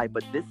with the eye.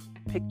 But this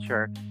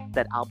picture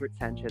that Albert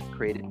Sanchez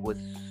created was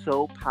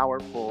so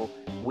powerful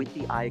with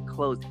the eye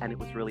closed, and it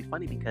was really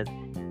funny because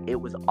it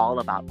was all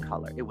about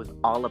color. It was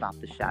all about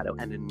the shadow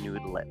and a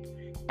nude lip.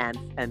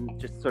 And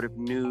just sort of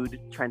nude,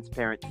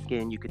 transparent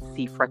skin. You could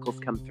see freckles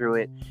come through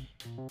it.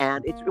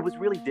 And it was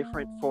really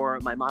different for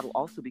my model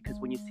also, because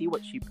when you see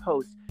what she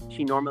posts,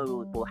 she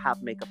normally will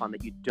have makeup on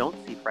that you don't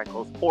see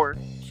freckles, or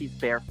she's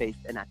barefaced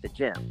and at the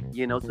gym,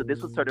 you know? So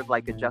this was sort of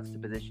like a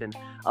juxtaposition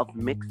of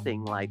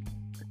mixing like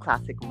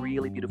classic,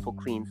 really beautiful,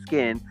 clean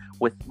skin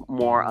with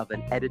more of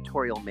an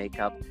editorial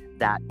makeup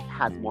that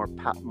has more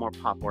pop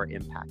or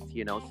impact,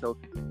 you know? So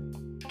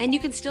And you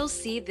can still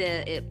see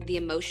the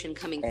emotion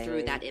coming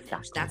through that image.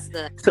 exactly. That's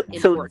the So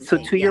important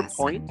thing. to your Yes.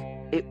 point,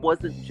 it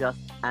wasn't just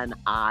an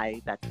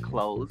eye that's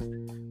closed,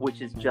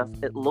 which is just,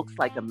 it looks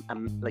like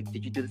like,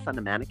 did you do this on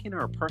a mannequin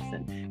or a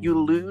person? You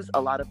lose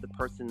a lot of the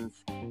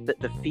person's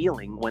the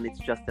feeling when it's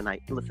just an eye.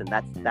 Listen,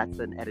 that's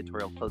an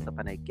editorial close up,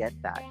 and I get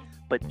that,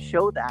 but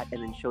show that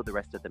and then show the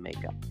rest of the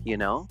makeup, you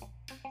know?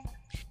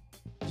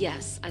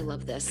 Yes, I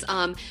love this.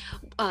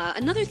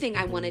 Another thing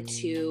I wanted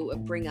to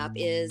bring up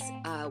is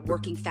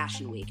working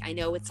Fashion Week. I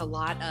know it's a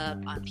lot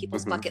of on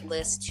people's bucket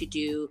list to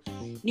do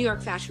New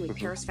York Fashion Week,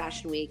 Paris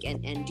Fashion Week,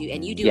 and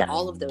you do Yes.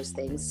 all of those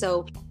things.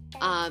 So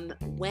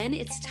when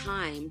it's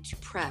time to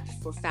prep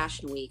for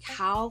Fashion Week,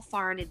 how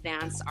far in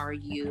advance are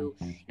you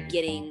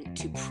getting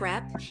to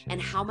prep,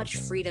 and how much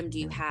freedom do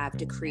you have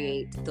to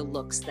create the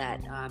looks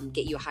that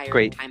get you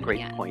hired time and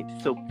again? Great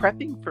point. So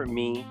prepping for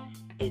me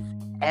is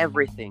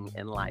everything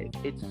in life.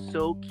 It's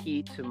so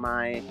key to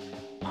my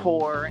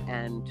core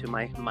and to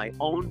my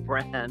own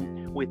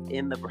brand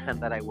within the brand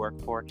that I work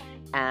for.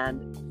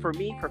 And for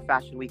me, for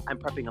Fashion Week, I'm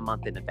prepping a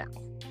month in advance.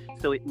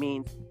 So it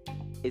means,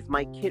 is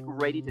my kit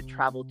ready to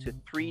travel to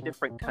 3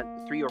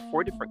 or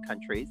 4 different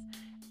countries?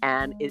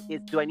 And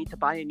do I need to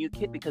buy a new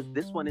kit because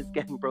this one is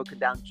getting broken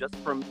down just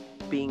from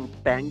being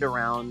banged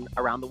around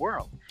the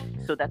world?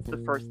 So that's the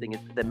first thing, is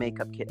the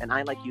makeup kit. And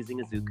I like using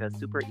Azuka,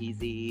 super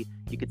easy.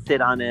 You could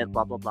sit on it,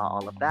 blah, blah, blah,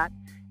 all of that.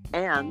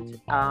 And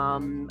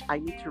I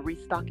need to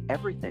restock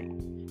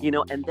everything, you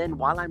know, and then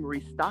while I'm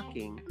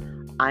restocking,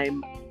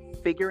 I'm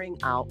figuring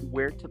out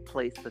where to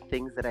place the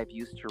things that I've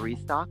used to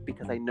restock,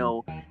 because I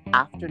know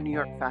after New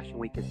York Fashion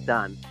Week is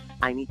done,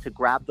 I need to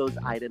grab those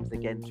items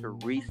again to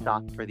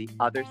restock for the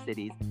other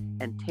cities,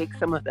 and take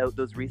some of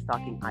those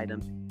restocking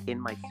items in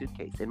my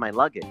suitcase, in my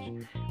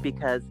luggage,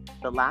 because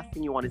the last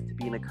thing you want is to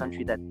be in a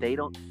country that they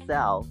don't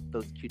sell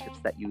those Q-tips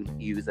that you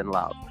use and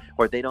love,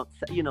 or they don't,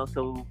 you know,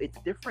 so it's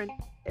different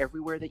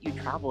everywhere that you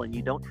travel, and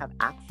you don't have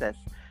access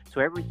to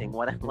everything.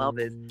 What I love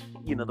is,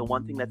 you know, the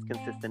one thing that's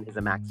consistent is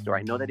a MAC store.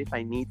 I know that if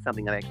I need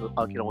something, that I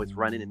can always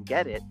run in and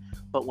get it.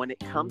 But when it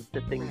comes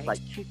to things like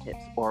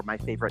Q-tips or my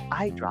favorite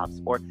eye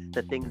drops or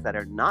the things that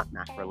are not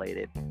MAC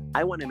related,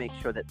 I want to make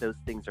sure that those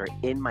things are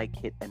in my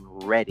kit and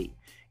ready,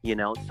 you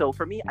know? So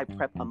for me, I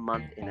prep a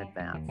month in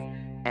advance,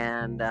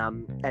 and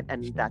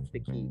that's the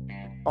key.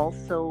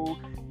 Also,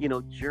 you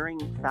know, during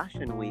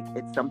Fashion Week,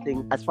 it's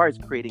something, as far as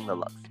creating the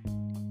looks,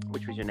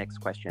 which was your next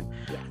question.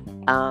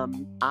 Yeah.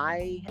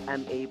 I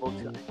am able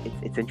to,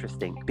 it's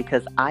interesting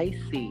because I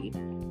see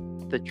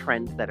the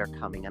trends that are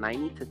coming, and I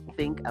need to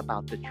think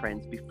about the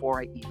trends before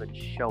I even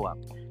show up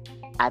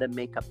at a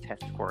makeup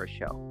test for a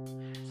show.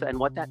 So, and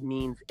what that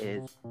means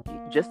is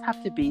you just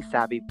have to be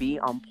savvy, be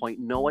on point,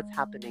 know what's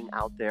happening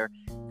out there,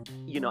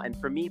 you know, and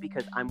for me,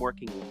 because I'm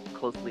working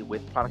closely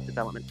with product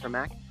development for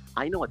MAC,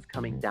 I know what's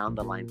coming down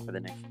the line for the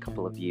next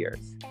couple of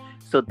years.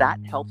 So that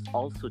helps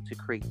also to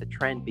create the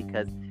trend,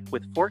 because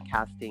with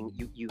forecasting,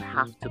 you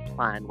have to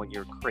plan when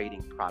you're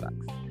creating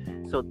products.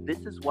 So this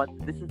is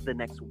the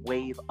next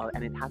wave of,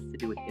 and it has to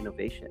do with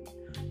innovation.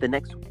 The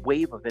next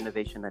wave of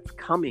innovation that's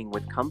coming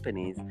with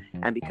companies.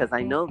 And because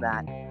I know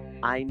that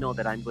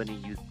I'm going to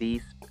use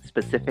these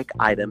specific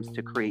items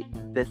to create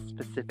this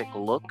specific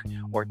look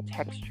or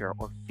texture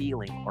or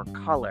feeling or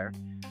color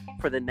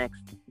for the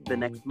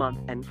next month,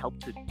 and help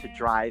to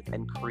drive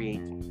and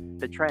create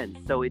the trend.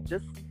 So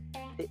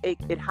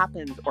it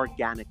happens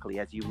organically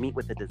as you meet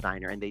with the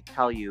designer and they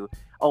tell you,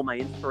 oh, my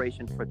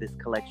inspiration for this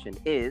collection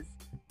is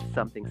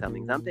something,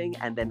 something, something.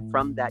 And then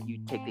from that, you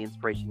take the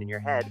inspiration in your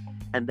head.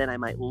 And then I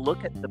might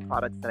look at the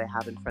products that I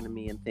have in front of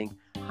me and think,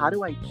 how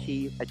do I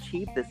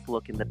achieve this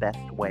look in the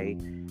best way?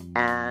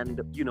 And,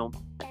 you know,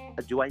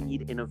 do I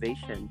need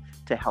innovation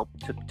to help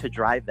to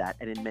drive that?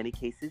 And in many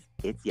cases,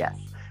 it's yes.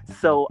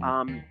 So,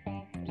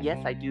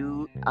 yes, I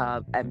do.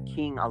 I'm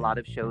keying a lot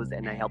of shows,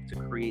 and I help to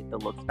create the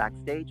looks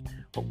backstage.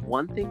 But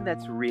one thing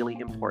that's really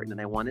important,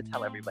 and I want to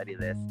tell everybody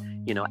this,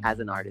 you know, as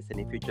an artist, and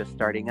if you're just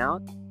starting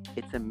out,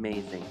 it's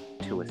amazing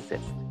to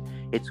assist.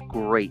 It's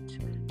great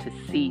to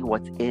see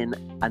what's in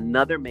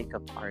another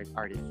makeup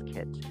artist's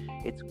kit.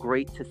 It's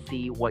great to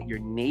see what your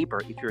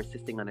neighbor, if you're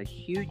assisting on a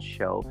huge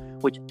show,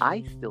 which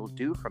I still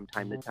do from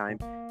time to time,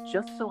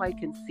 just so I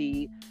can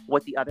see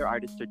what the other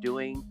artists are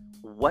doing.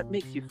 What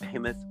makes you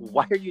famous?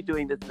 Why are you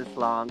doing this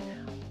long?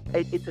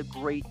 It's a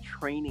great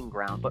training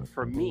ground, but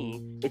for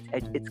me,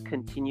 it's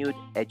continued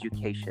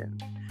education.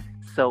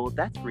 So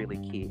that's really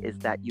key, is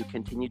that you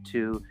continue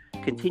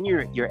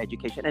your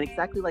education. And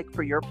exactly like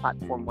for your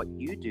platform, what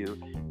you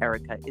do,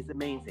 Erica, is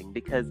amazing,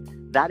 because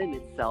that in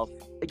itself,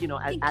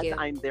 as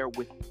I'm there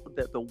with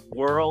the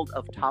world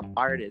of top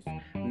artists,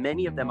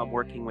 many of them I'm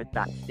working with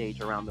backstage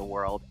around the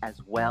world,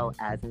 as well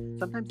as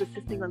sometimes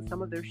assisting on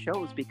some of their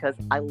shows, because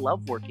I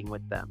love working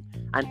with them.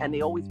 And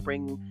they always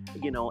bring,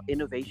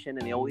 innovation,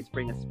 and they always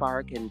bring a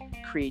spark and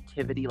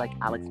creativity. Like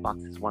Alex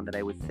Box is one that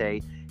I would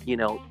say,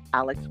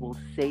 Alex will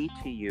say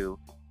to you,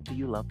 do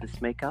you love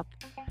this makeup?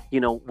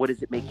 What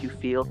does it make you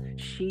feel?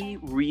 She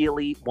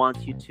really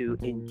wants you to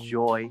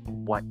enjoy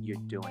what you're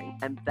doing.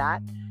 And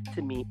that,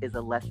 to me, is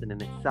a lesson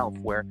in itself,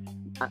 where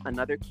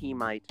another key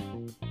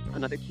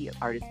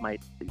artist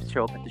might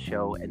show up at the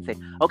show and say,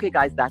 okay,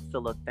 guys, that's the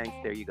look. Thanks.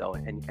 There you go.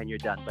 And you're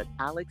done. But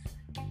Alex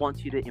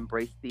wants you to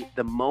embrace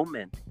the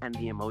moment and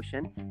the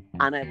emotion.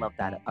 And I love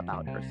that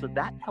about her. So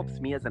that helps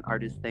me as an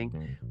artist think,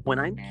 when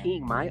I'm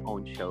keying my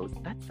own shows,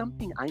 that's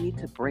something I need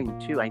to bring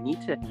too. I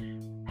need to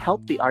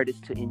help the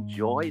artist to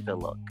enjoy the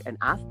look and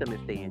ask them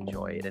if they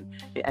enjoy it,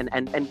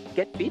 and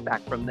get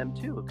feedback from them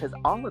too, because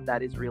all of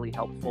that is really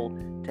helpful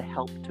to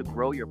help to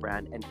grow your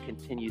brand and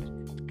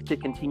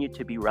continue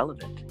to be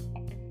relevant.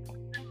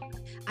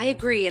 I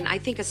agree. And I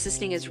think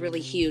assisting is really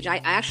huge. I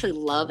actually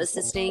love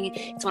assisting.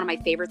 It's one of my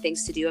favorite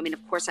things to do. I mean,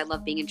 of course, I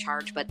love being in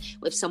charge, but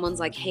if someone's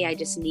like, hey, I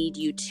just need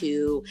you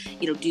to,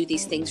 do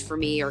these things for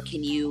me, or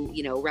can you,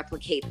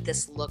 replicate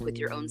this look with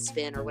your own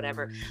spin or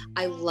whatever,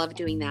 I love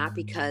doing that,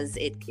 because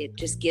it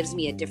just gives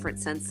me a different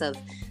sense of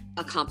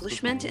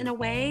accomplishment in a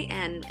way.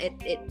 And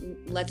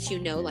it lets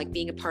like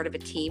being a part of a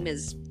team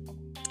is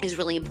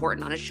really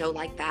important on a show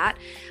like that.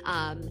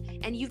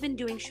 And you've been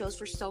doing shows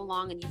for so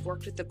long, and you've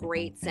worked with the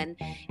greats, and,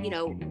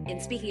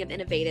 and speaking of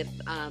innovative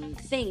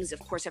things, of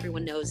course,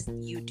 everyone knows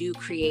you do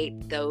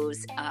create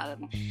those,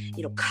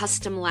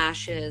 custom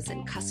lashes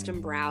and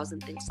custom brows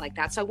and things like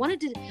that. So I wanted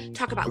to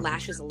talk about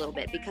lashes a little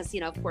bit, because,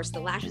 of course, the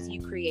lashes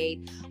you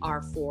create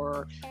are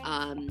for,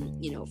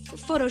 for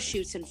photo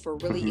shoots and for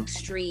really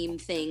extreme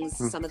things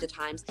some of the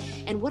times.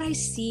 And what I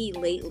see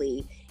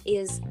lately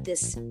is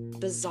this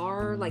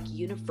bizarre,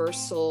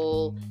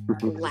 universal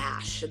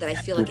lash that I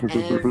feel like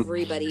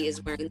everybody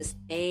is wearing the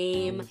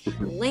same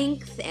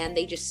length, and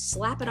they just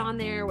slap it on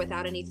there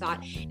without any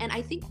thought. And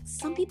I think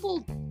some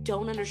people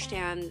don't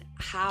understand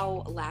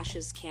how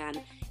lashes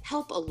can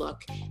help a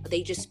look.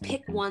 They just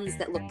pick ones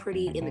that look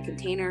pretty in the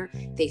container,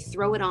 they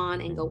throw it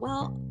on and go,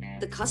 well,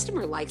 the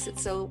customer likes it,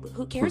 so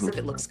who cares if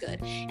it looks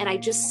good? And I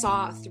just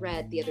saw a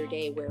thread the other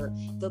day where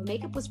the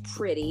makeup was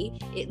pretty,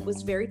 it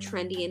was very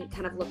trendy and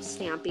kind of looked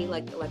stampy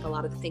like a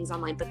lot of the things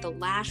online, but the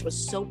lash was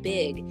so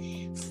big,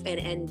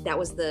 and that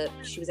was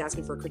she was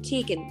asking for a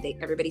critique, and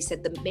everybody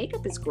said the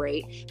makeup is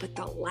great, but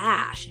the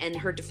lash, and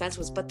her defense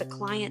was, but the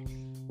client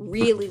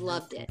really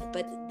loved it,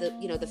 but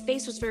the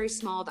face was very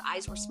small, the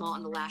eyes were small,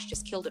 and the lash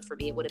just killed it for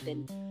me. It would have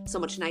been so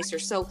much nicer.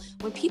 So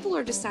when people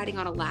are deciding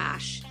on a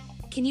lash,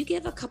 can you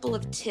give a couple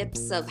of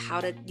tips of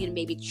how to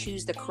maybe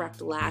choose the correct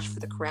lash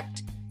for the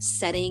correct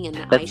setting and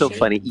the eye shape? That's so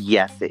funny.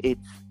 Yes,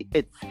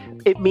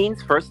 it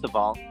means, first of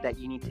all, that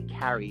you need to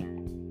carry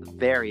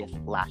various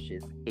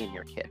lashes in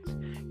your kit.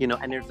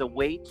 And there's a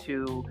way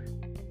to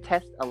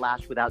test a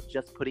lash without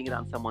just putting it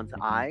on someone's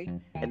eye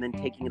and then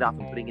taking it off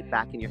and putting it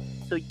back in your.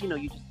 So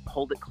you just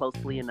hold it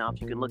closely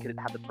enough. You can look at it,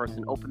 have the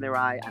person open their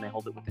eye, and I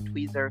hold it with the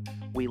tweezer.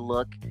 We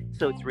look.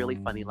 So it's really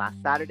funny.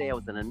 Last Saturday, I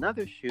was in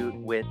another shoot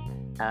with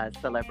a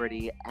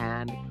celebrity,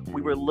 and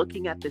we were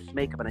looking at this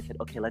makeup, and I said,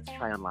 okay, let's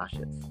try on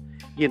lashes.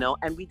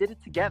 And we did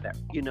it together.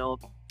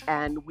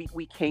 And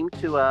we came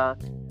to a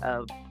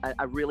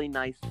really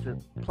nice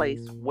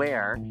place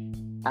where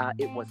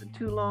it wasn't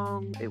too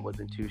long, it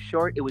wasn't too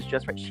short, it was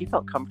just right. She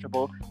felt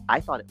comfortable.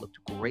 I thought it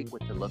looked great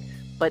with the look.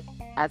 But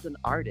as an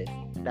artist,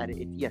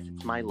 yes,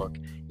 it's my look.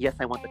 Yes,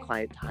 I want the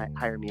client to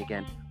hire me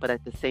again. But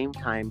at the same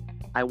time,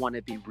 I want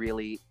to be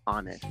really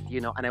honest,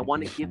 and I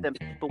want to give them.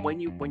 But when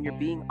you're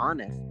being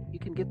honest, you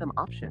can give them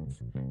options.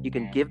 You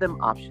can give them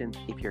options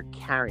if you're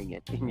carrying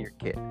it in your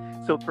kit.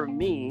 So for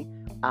me,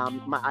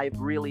 I've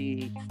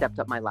really stepped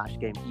up my lash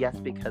game. Yes,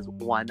 because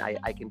one,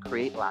 I can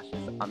create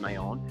lashes on my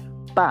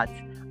own, but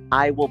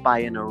I will buy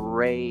an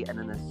array and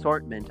an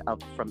assortment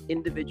from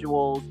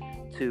individuals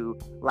to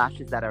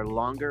lashes that are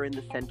longer in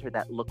the center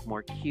that look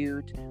more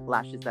cute,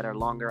 lashes that are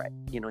longer,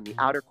 in the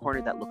outer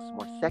corner that looks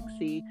more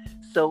sexy.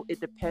 So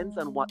it depends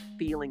on what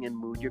feeling and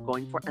mood you're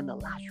going for, and the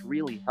lash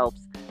really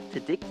helps to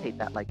dictate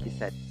that, like you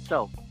said.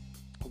 So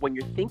when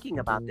you're thinking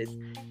about this,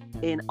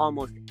 in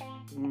almost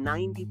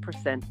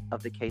 90%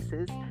 of the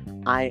cases,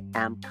 I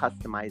am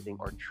customizing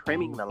or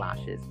trimming the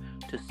lashes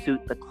to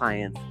suit the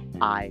client's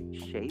eye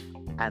shape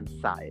and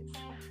size.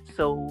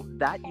 So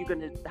that you're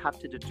going to have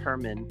to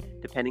determine,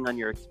 depending on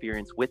your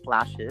experience with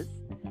lashes,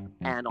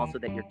 and also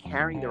that you're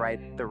carrying the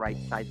right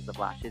sizes of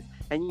lashes.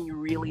 And you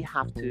really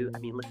have to, I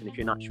mean, listen, if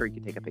you're not sure, you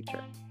can take a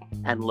picture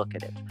and look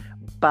at it.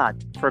 But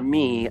for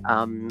me,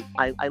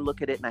 I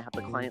look at it and I have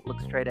the client look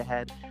straight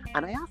ahead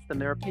and I ask them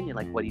their opinion,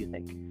 like, what do you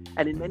think?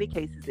 And in many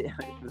cases,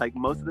 like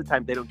most of the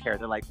time, they don't care.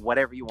 They're like,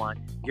 whatever you want,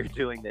 you're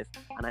doing this.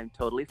 And I'm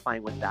totally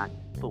fine with that.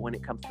 But when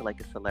it comes to like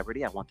a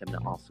celebrity, I want them to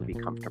also be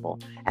comfortable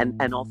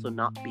and also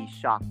not be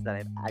shocked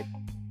that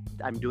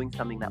I'm doing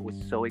something that was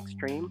so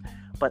extreme.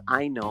 But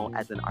I know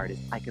as an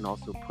artist, I can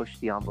also push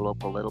the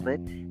envelope a little bit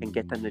and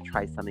get them to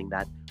try something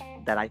that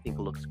I think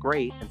looks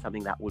great and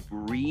something that would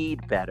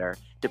read better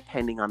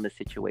depending on the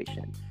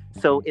situation.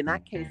 So in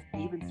that case,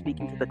 even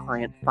speaking to the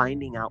client,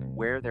 finding out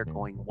where they're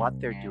going, what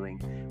they're doing,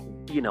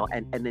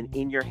 and then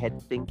in your head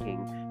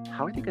thinking,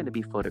 how are they going to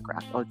be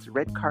photographed? Oh, it's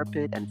red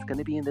carpet and it's going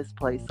to be in this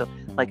place. So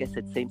like I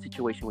said, same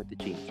situation with the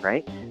jeans,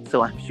 right?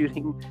 So I'm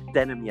shooting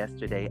denim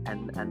yesterday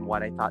and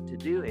what I thought to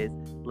do is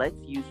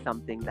let's use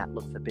something that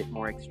looks a bit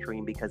more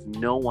extreme because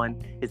no one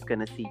is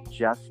going to see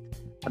just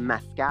a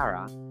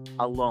mascara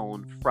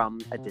alone from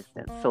a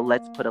distance. So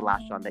let's put a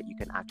lash on that you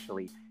can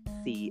actually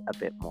see a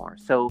bit more.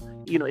 So,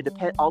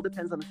 it all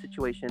depends on the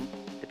situation,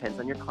 depends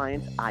on your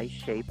client's eye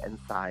shape and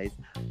size.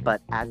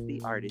 But as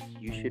the artist,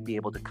 you should be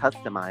able to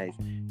customize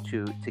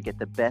to get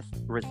the best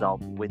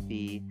result with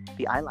the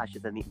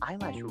eyelashes. And the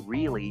eyelash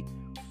really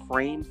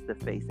frames the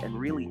face and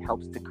really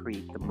helps to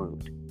create the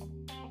mood.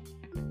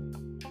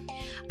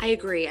 I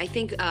agree. I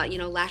think,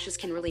 lashes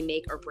can really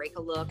make or break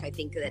a look. I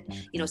think that,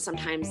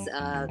 sometimes,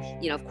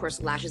 of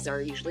course, lashes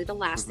are usually the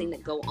last thing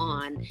that go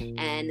on.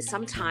 And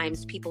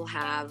sometimes people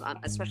have,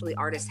 especially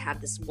artists,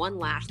 have this one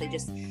lash. They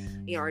just,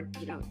 are,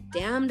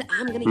 damned,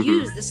 I'm going to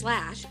use this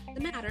lash. It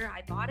doesn't matter.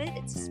 I bought it.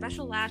 It's a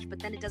special lash, but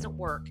then it doesn't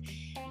work.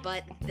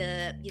 But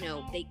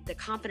the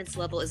confidence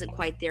level isn't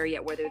quite there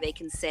yet, whether they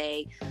can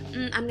say,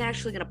 I'm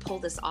actually going to pull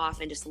this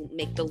off and just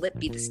make the lip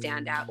be the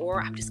standout,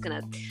 or I'm just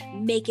going to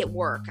make it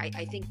work.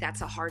 I think that's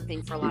a hard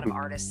thing for a lot of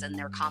artists and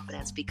their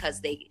confidence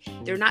because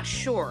they're not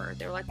sure.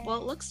 They're like,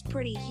 well, it looks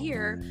pretty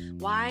here.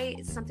 Why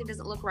something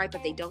doesn't look right,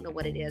 but they don't know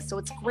what it is. So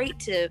it's great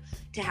to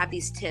have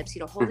these tips,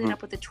 holding it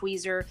up with a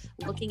tweezer,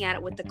 looking at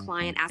it with the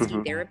client,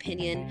 asking their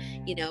opinion,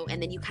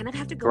 and then you kind of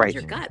have to go with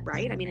your gut,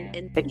 right? I mean,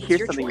 and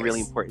here's something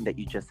really important that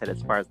you just said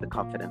as far as the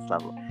confidence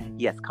level.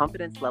 Yes,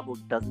 confidence level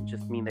doesn't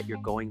just mean that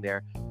you're going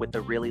there with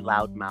a really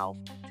loud mouth,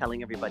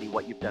 telling everybody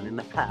what you've done in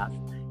the past.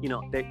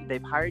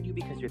 They've hired you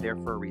because you're there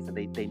for a reason.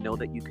 They know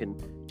that you can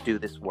do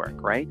this work,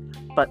 right?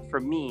 But for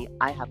me,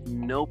 I have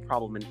no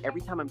problem. And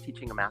every time I'm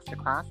teaching a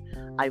masterclass,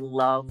 I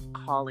love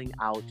calling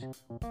out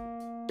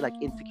like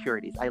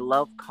insecurities. I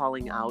love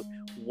calling out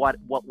what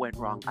went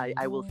wrong.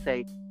 I will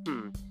say,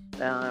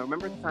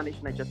 remember the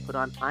foundation I just put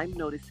on? I'm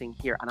noticing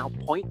here, and I'll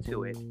point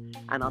to it,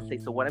 and I'll say,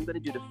 so what I'm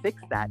going to do to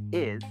fix that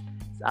is,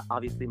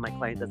 obviously my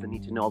client doesn't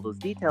need to know all those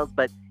details,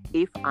 but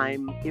if I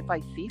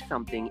see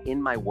something in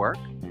my work,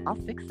 I'll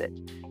fix it,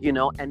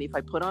 and if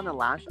I put on a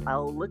lash,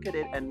 I'll look at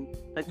it. And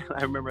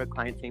I remember a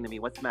client saying to me,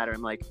 what's the matter?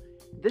 I'm like,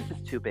 this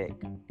is too big.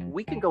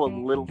 We can go a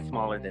little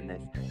smaller than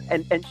this.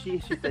 And she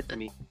said to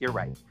me, you're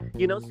right.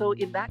 So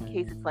in that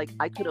case, it's like,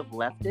 I could have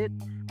left it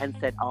and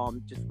said,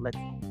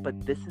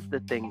 but this is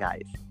the thing,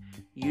 guys.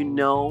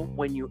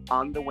 When you're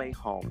on the way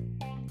home,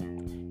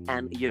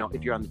 and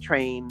if you're on the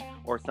train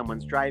or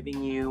someone's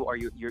driving you, or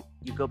you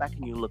go back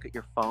and you look at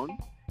your phone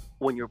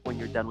when you're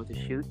done with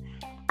the shoot,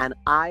 and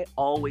I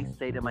always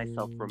say to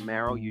myself,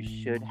 Romero, you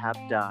should have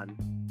done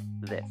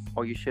this,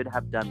 or you should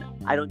have done that.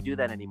 I don't do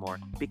that anymore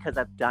because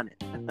I've done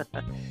it.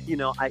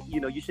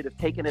 You should have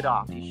taken it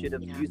off. You should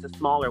have used a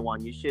smaller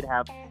one. You should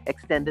have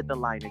extended the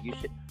liner.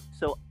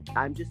 So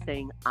I'm just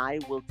saying, I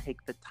will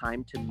take the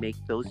time to make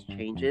those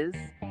changes.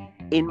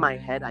 In my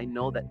head, I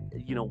know that,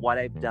 what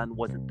I've done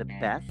wasn't the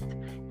best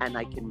and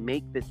I can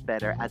make this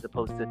better, as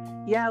opposed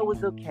to, yeah, it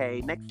was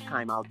okay, next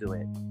time I'll do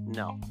it.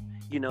 No,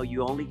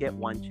 you only get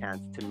one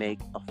chance to make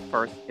a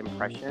first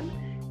impression.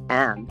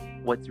 And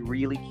what's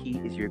really key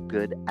is you're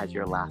good as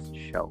your last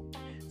show.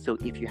 So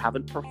if you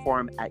haven't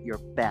performed at your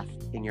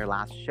best in your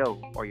last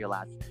show or your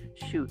last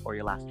shoot or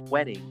your last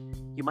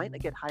wedding, you might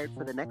not get hired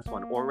for the next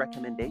one or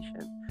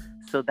recommendation.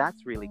 So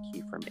that's really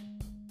key for me.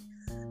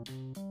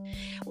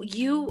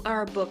 You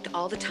are booked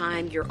all the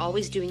time. You're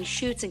always doing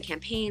shoots and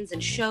campaigns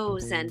and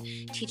shows and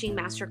teaching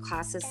master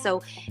classes.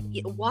 So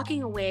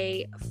walking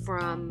away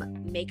from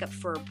makeup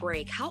for a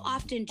break, how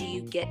often do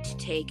you get to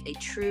take a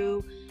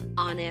true,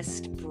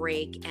 honest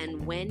break?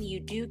 And when you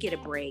do get a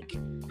break,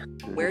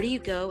 where do you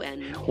go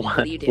and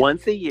what do you do?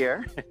 Once a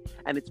year,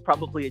 and it's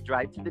probably a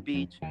drive to the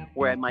beach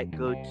where I might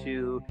go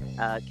to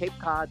Cape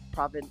Cod,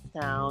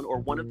 Provincetown, or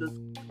one of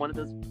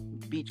those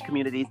beach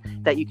communities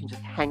that you can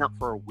just hang out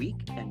for a week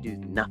and do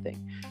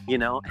nothing,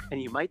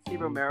 and you might see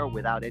Romero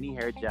without any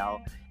hair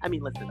gel. I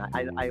mean, listen,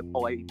 I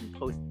even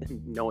post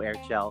no hair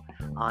gel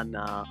on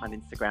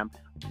Instagram,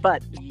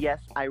 but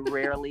yes, I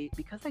rarely,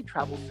 because I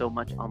travel so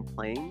much on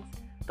planes,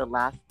 the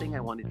last thing I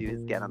want to do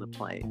is get on a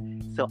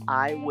plane. So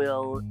I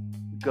will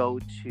go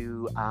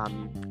to,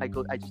 I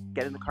just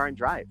get in the car and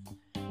drive.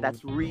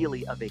 That's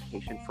really a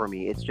vacation for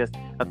me. It's just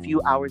a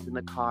few hours in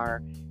the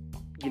car.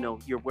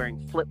 You're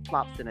wearing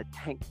flip-flops and a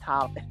tank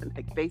top and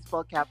a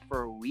baseball cap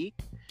for a week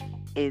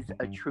is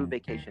a true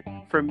vacation.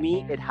 For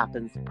me, it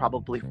happens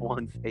probably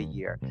once a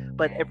year.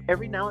 But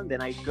every now and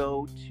then I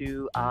go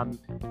to,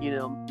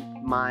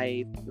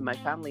 my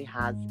family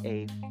has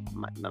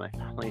not my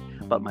family,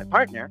 but my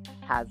partner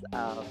has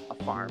a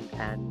farm,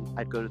 and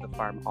I'd go to the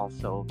farm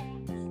also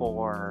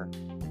for,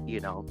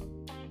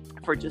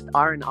 for just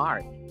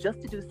R&R,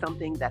 just to do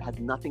something that has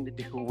nothing to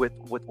do with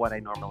what I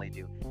normally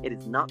do. It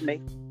is not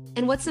me.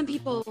 And what some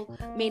people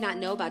may not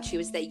know about you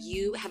is that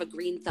you have a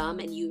green thumb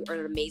and you are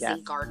an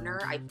amazing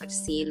gardener. I've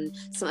seen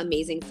some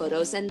amazing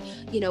photos. And,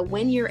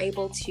 when you're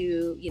able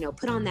to,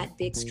 put on that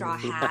big straw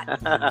hat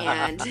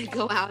and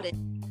go out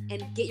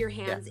and get your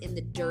hands in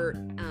the dirt.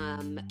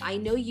 I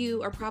know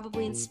you are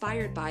probably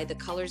inspired by the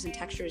colors and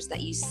textures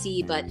that you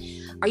see, but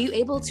are you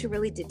able to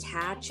really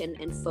detach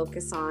and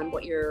focus on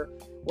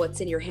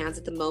what's in your hands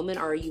at the moment?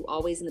 Or are you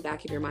always in the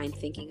back of your mind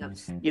thinking of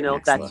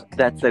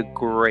that's a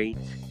great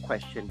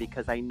question,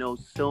 because I know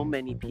so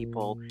many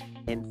people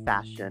in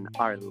fashion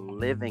are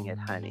living it,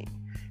 honey.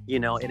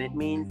 And it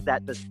means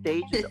that the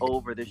stage is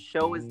over, the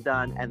show is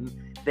done, and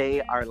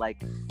they are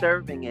like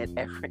serving it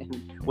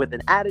with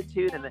an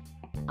attitude. And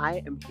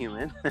I am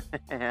human,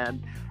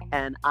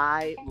 and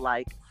I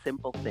like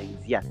simple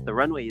things. Yes, the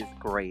runway is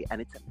great,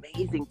 and it's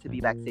amazing to be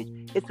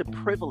backstage. It's a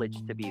privilege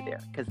to be there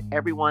because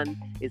everyone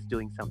is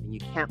doing something. You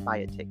can't buy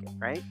a ticket,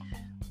 right?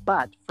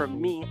 But for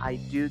me, I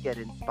do get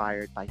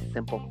inspired by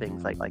simple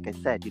things like I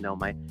said,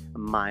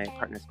 my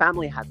partner's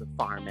family has a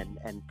farm,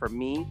 and for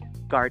me,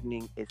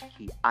 gardening is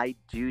key. I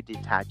do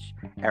detach,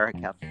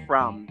 Erica,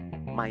 from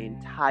my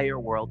entire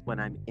world when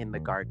I'm in the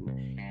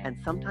garden. And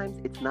sometimes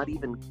it's not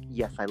even,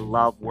 yes, I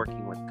love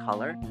working with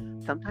color.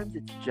 Sometimes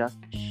it's just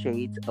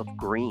shades of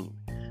green,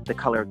 the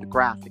color of the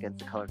grass against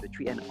the color of the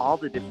tree, and all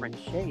the different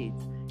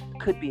shades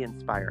could be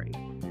inspiring.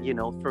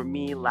 For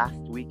me,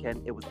 last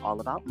weekend, it was all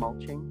about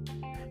mulching,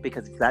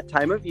 because it's that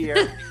time of year.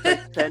 I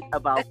spent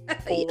about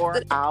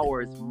 4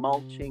 hours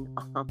mulching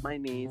on my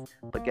knees.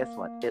 But guess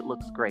what? It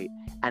looks great.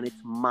 And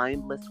it's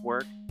mindless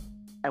work.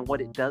 And what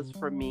it does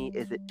for me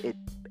is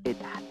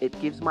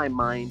it gives my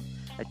mind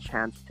a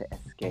chance to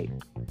escape.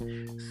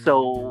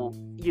 So,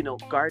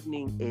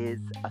 gardening is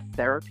a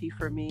therapy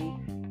for me.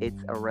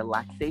 It's a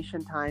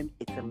relaxation time.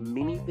 It's a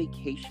mini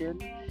vacation.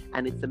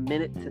 And it's a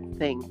minute to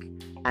think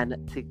and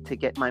to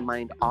get my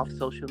mind off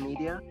social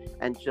media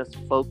and just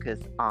focus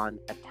on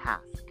a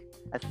task.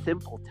 A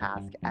simple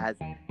task as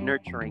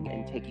nurturing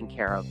and taking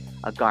care of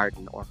a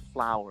garden or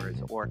flowers,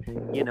 or,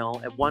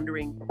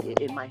 wondering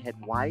in my head,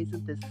 why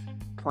isn't this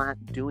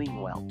plant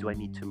doing well? Do I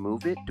need to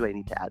move it? Do I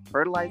need to add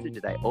fertilizer?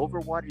 Did I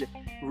overwater it?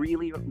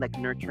 Really, like,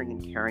 nurturing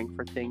and caring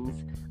for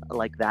things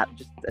like that,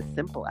 just as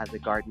simple as a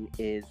garden,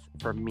 is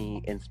for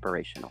me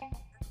inspirational.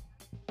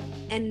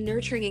 And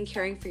nurturing and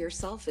caring for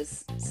yourself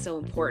is so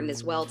important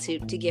as well to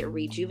get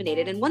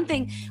rejuvenated. And one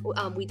thing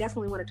we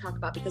definitely want to talk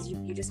about, because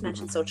you just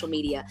mentioned social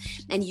media,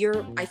 and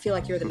I feel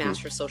like you're the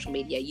master of social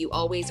media. You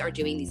always are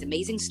doing these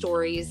amazing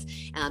stories.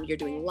 You're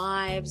doing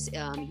lives.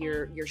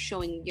 You're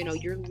showing,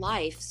 your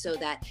life so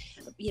that,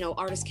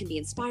 artists can be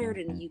inspired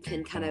and you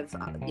can kind of,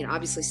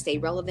 obviously stay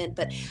relevant.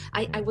 But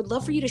I would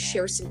love for you to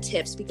share some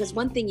tips, because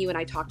one thing you and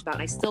I talked about,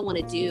 and I still want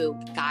to do,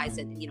 guys,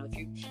 and,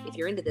 if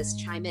you're into this,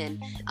 chime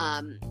in.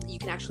 You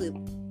can actually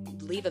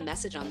leave a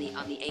message on the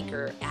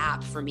Anchor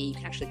app. For me, you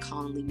can actually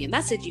call and leave me a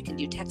message. You can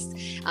do text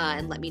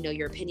and let me know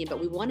your opinion.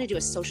 But we want to do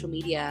a social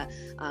media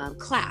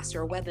class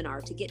or a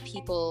webinar to get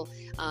people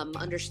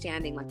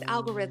understanding like the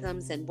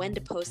algorithms and when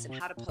to post and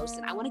how to post.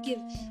 And I want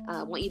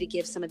you to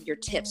give some of your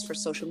tips for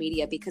social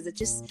media, because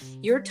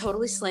you're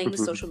totally slaying the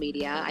social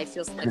media. I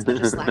feel like such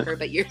a slacker,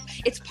 but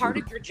it's part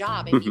of your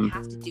job and you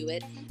have to do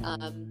it.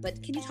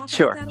 But can you talk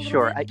about that a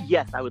little bit?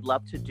 Yes, I would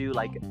love to do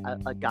like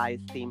a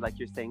guy's theme, like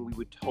you're saying. We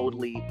would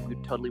totally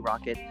rock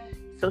it.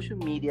 Social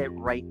media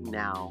right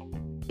now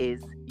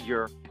is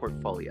your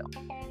portfolio.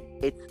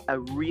 It's a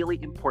really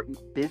important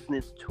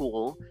business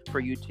tool for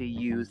you to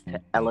use to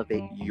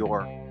elevate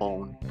your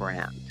own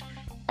brand.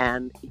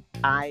 And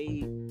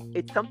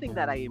it's something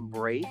that I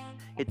embrace.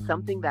 It's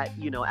something that,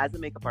 as a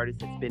makeup artist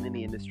that's been in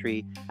the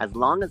industry as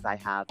long as I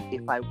have,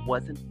 if I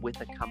wasn't with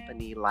a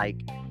company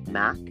like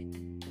MAC,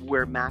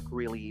 where MAC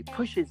really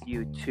pushes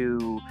you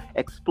to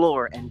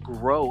explore and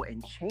grow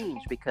and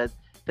change, because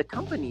the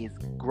company is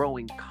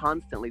growing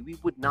constantly. We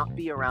would not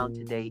be around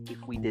today if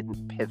we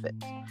didn't pivot.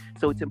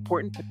 So it's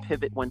important to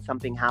pivot when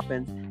something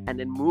happens and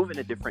then move in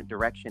a different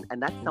direction.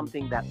 And that's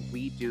something that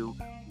we do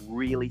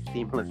really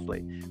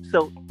seamlessly.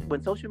 So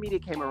when social media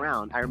came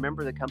around, I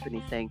remember the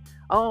company saying,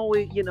 oh,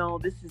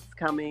 this is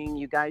coming.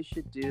 You guys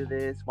should do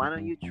this. Why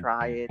don't you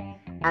try it?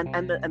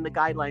 And the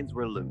guidelines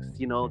were loose.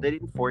 They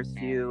didn't force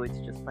you. It's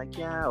just like,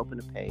 open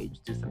a page,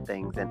 do some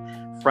things.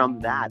 And from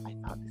that,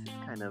 I thought, this is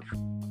kind of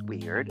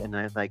weird. And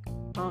I was like,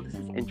 oh, this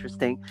is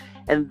interesting.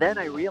 And then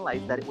I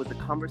realized that it was a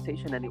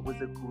conversation, and it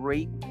was a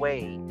great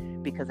way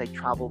because I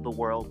travel the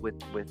world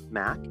with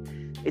Mac.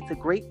 It's a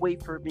great way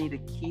for me to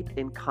keep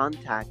in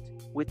contact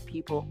with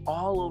people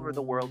all over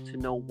the world to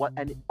know what,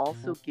 and it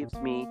also gives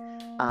me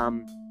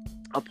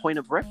a point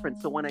of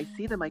reference. So when I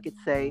see them, I could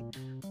say,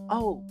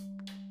 oh,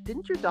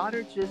 didn't your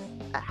daughter just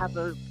have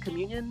a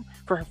communion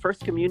for her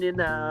first communion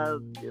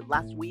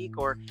last week?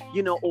 Or,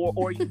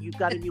 or you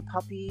got a new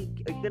puppy.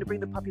 Are you going to bring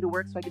the puppy to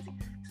work so I can see?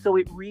 So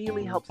it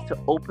really helps to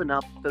open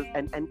up those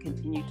and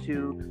continue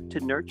to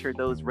nurture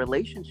those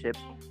relationships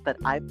that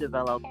I've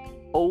developed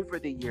over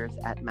the years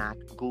at Mac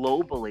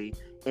globally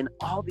in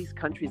all these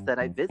countries that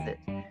I visit.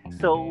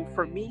 So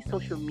for me,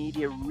 social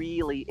media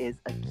really is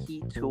a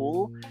key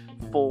tool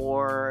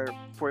for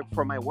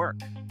my work,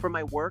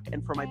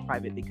 and for my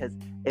private, because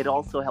it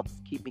also helps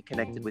keep me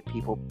connected with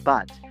people.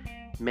 But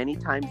many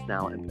times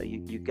now, and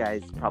you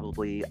guys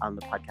probably on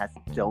the podcast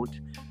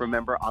don't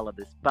remember all of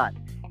this, but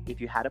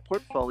if you had a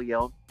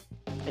portfolio,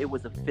 it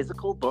was a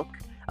physical book,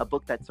 a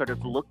book that sort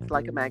of looked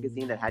like a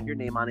magazine that had your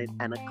name on it,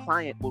 and a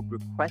client would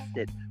request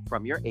it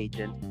from your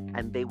agent,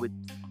 and they would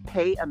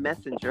pay a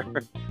messenger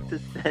to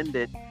send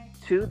it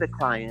to the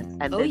client,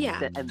 and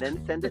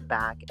then send it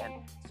back. And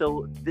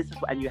so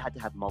and you had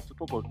to have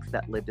multiple books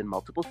that lived in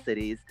multiple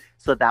cities,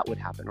 so that would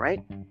happen,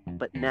 right?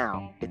 But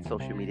now it's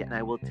social media, and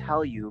I will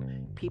tell you,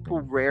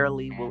 people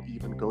rarely will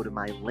even go to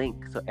my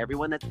link. So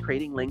everyone that's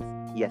creating links,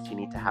 yes, you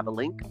need to have a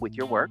link with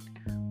your work,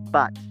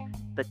 but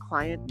the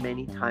client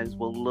many times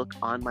will look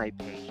on my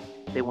page.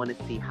 They want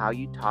to see how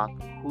you talk,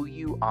 who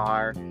you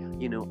are,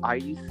 are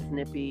you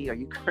snippy? Are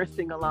you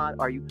cursing a lot?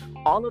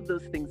 All of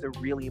those things are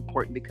really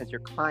important, because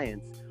your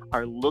clients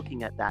are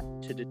looking at that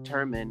to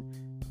determine,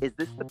 is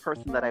this the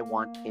person that I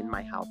want in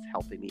my house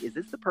helping me? Is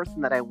this the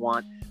person that I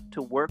want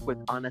to work with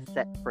on a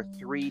set for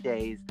 3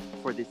 days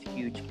for this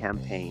huge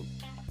campaign?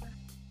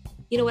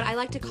 You know what? I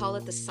like to call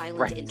it the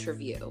silent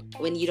interview.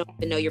 When you don't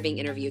even know you're being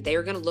interviewed, they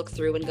are going to look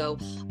through and go,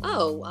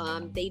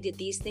 they did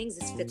these things.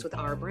 This fits with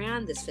our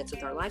brand. This fits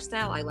with our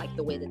lifestyle. I like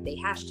the way that they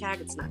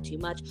hashtag. It's not too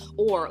much.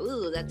 Or,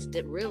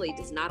 that really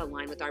does not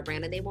align with our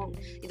brand. And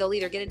they'll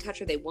either get in touch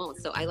or they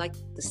won't. So I like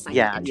the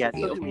silent interview.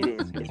 Yeah, social media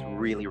is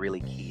really, really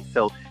key.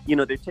 So,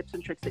 there are tips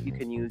and tricks that you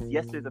can use.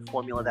 Yes, there's a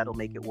formula that'll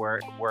make it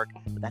work,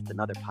 but that's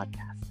another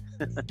podcast.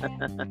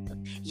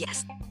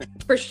 Yes,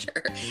 for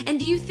sure. And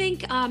do you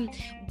think,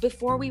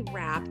 before we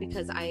wrap,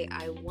 because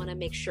I want to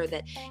make sure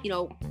that,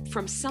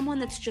 from someone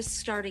that's just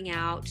starting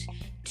out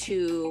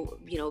to,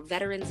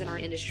 veterans in our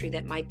industry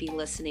that might be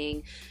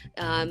listening,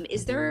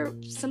 is there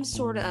some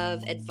sort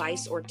of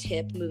advice or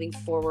tip moving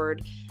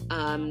forward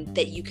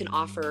that you can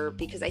offer?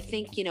 Because I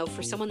think,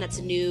 for someone that's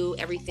new,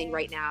 everything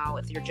right now,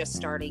 if you're just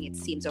starting, it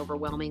seems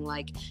overwhelming.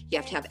 Like you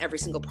have to have every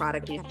single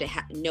product, and you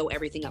have to know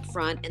everything up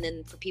front. And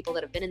then for people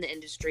that have been in the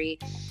industry,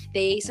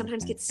 they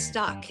sometimes get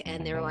stuck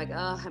and they're like,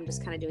 I'm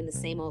just kind of doing the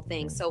same old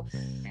thing. So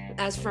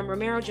as from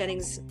Romero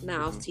Jennings'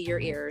 mouth to your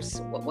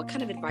ears, what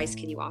kind of advice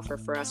can you offer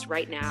for us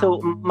right now? So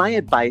my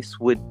advice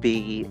would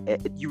be,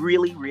 you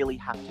really, really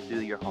have to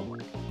do your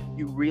homework.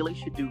 You really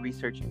should do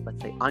research,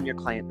 let's say, on your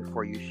client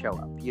before you show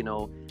up.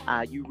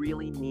 You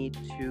really need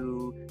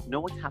to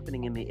know what's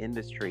happening in the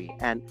industry.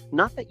 And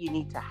not that you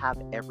need to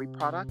have every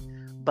product,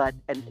 but,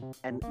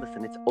 and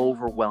listen, it's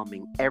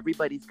overwhelming.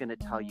 Everybody's going to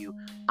tell you,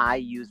 I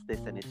use this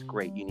and it's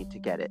great. You need to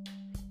get it.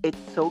 It's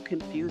so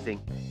confusing.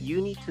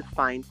 You need to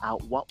find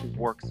out what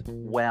works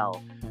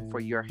well for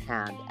your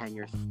hand and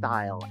your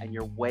style and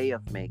your way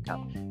of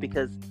makeup,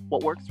 because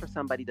what works for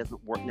somebody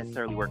doesn't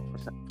necessarily work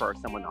for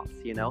someone else,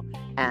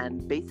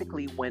 And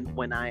basically,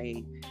 when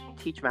I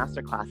teach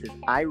master classes,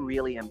 I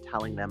really am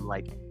telling them,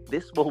 like,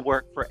 this will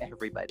work for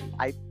everybody.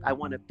 I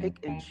want to pick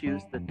and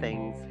choose the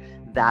things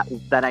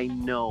that I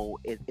know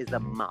is a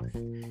must.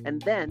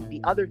 And then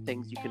the other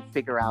things you can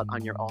figure out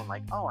on your own,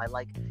 like, I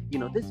like,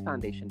 this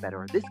foundation better,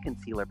 or this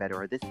concealer better,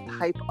 or this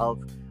type of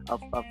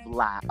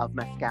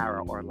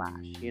mascara or lash,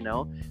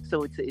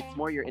 So it's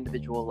more your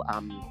individual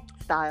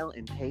style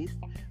and taste,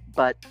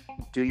 but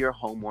do your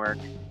homework,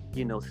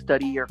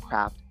 study your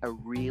craft. A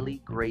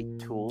really great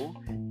tool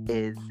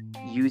is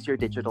use your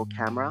digital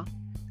camera,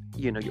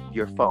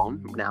 your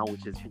phone now,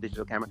 which is your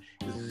digital camera.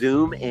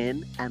 Zoom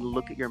in and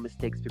look at your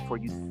mistakes before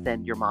you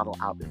send your model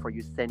out, before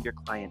you send your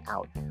client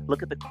out.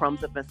 Look at the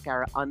crumbs of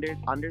mascara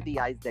under the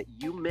eyes that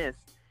you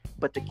missed,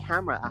 but the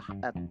camera,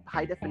 a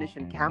high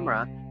definition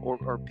camera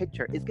or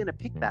picture is going to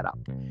pick that up.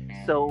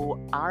 So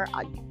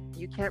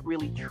you can't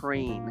really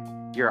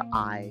train your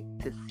eye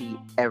to see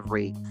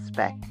every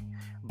speck,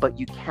 but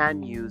you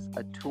can use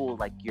a tool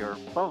like your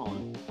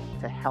phone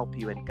to help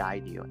you and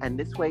guide you. And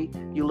this way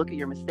you look at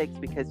your mistakes,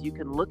 because you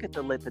can look at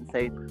the lip and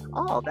say,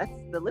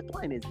 the lip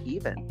line is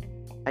even.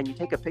 And you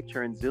take a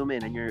picture and zoom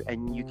in,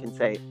 and you can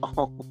say,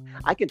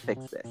 I can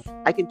fix this.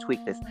 I can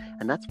tweak this.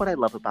 And that's what I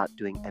love about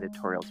doing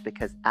editorials,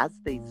 because as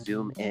they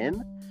zoom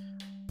in,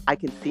 I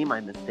can see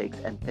my mistakes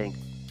and think,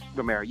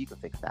 Romero, you can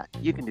fix that.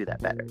 You can do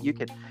that better.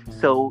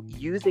 So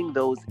using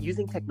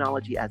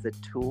technology as a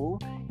tool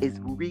is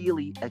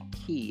really a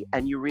key.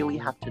 And you really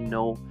have to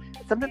know,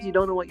 sometimes you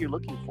don't know what you're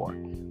looking for,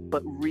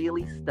 but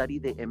really study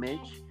the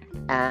image.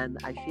 And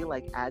I feel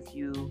like as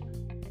you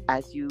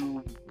as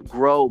you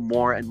grow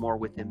more and more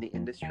within the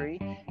industry,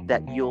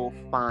 that you'll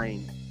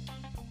find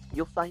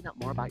out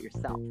more about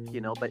yourself,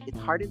 but it's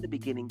hard in the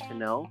beginning to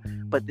know.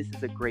 But this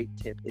is a great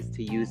tip, is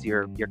to use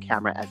your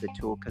camera as a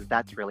tool, because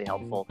that's really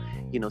helpful.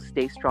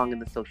 Stay strong in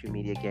the social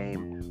media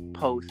game,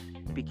 post,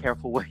 be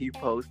careful where you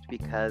post,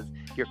 because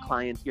your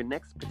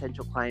next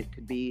potential client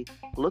could be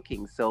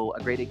looking. So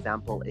a great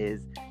example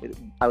is,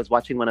 I was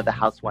watching one of the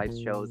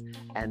Housewives shows,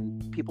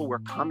 and people were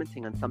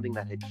commenting on something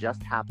that had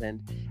just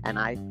happened, and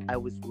I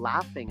was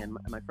laughing, and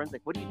my friend's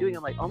like, "What are you doing?"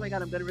 I'm like, "Oh my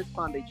God, I'm going to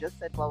respond. They just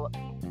said, well,"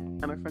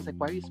 and my friend's like,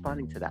 "Why are you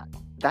responding to that?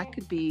 That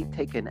could be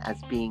taken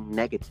as being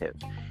negative,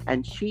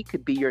 and she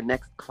could be your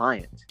next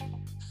client.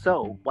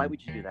 So why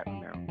would you do that,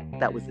 Romero?"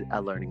 That was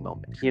a learning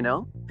moment,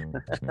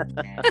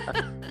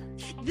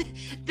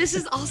 This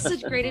is all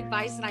such great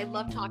advice, and I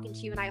love talking to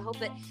you, and I hope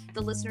that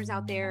the listeners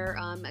out there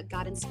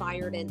got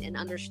inspired and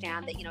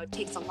understand that, it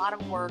takes a lot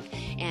of work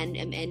and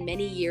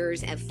many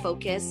years of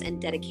focus and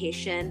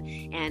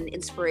dedication and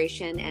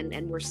inspiration,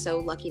 and we're so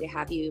lucky to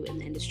have you in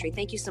the industry.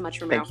 Thank you so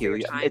much, Romero, for your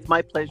time. It's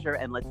my pleasure,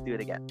 and let's do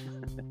it again.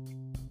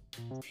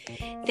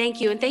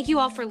 Thank you. And thank you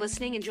all for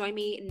listening. And join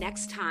me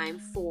next time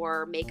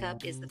for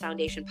Makeup is the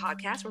Foundation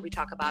podcast, where we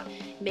talk about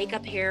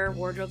makeup, hair,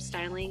 wardrobe,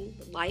 styling,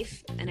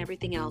 life, and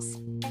everything else.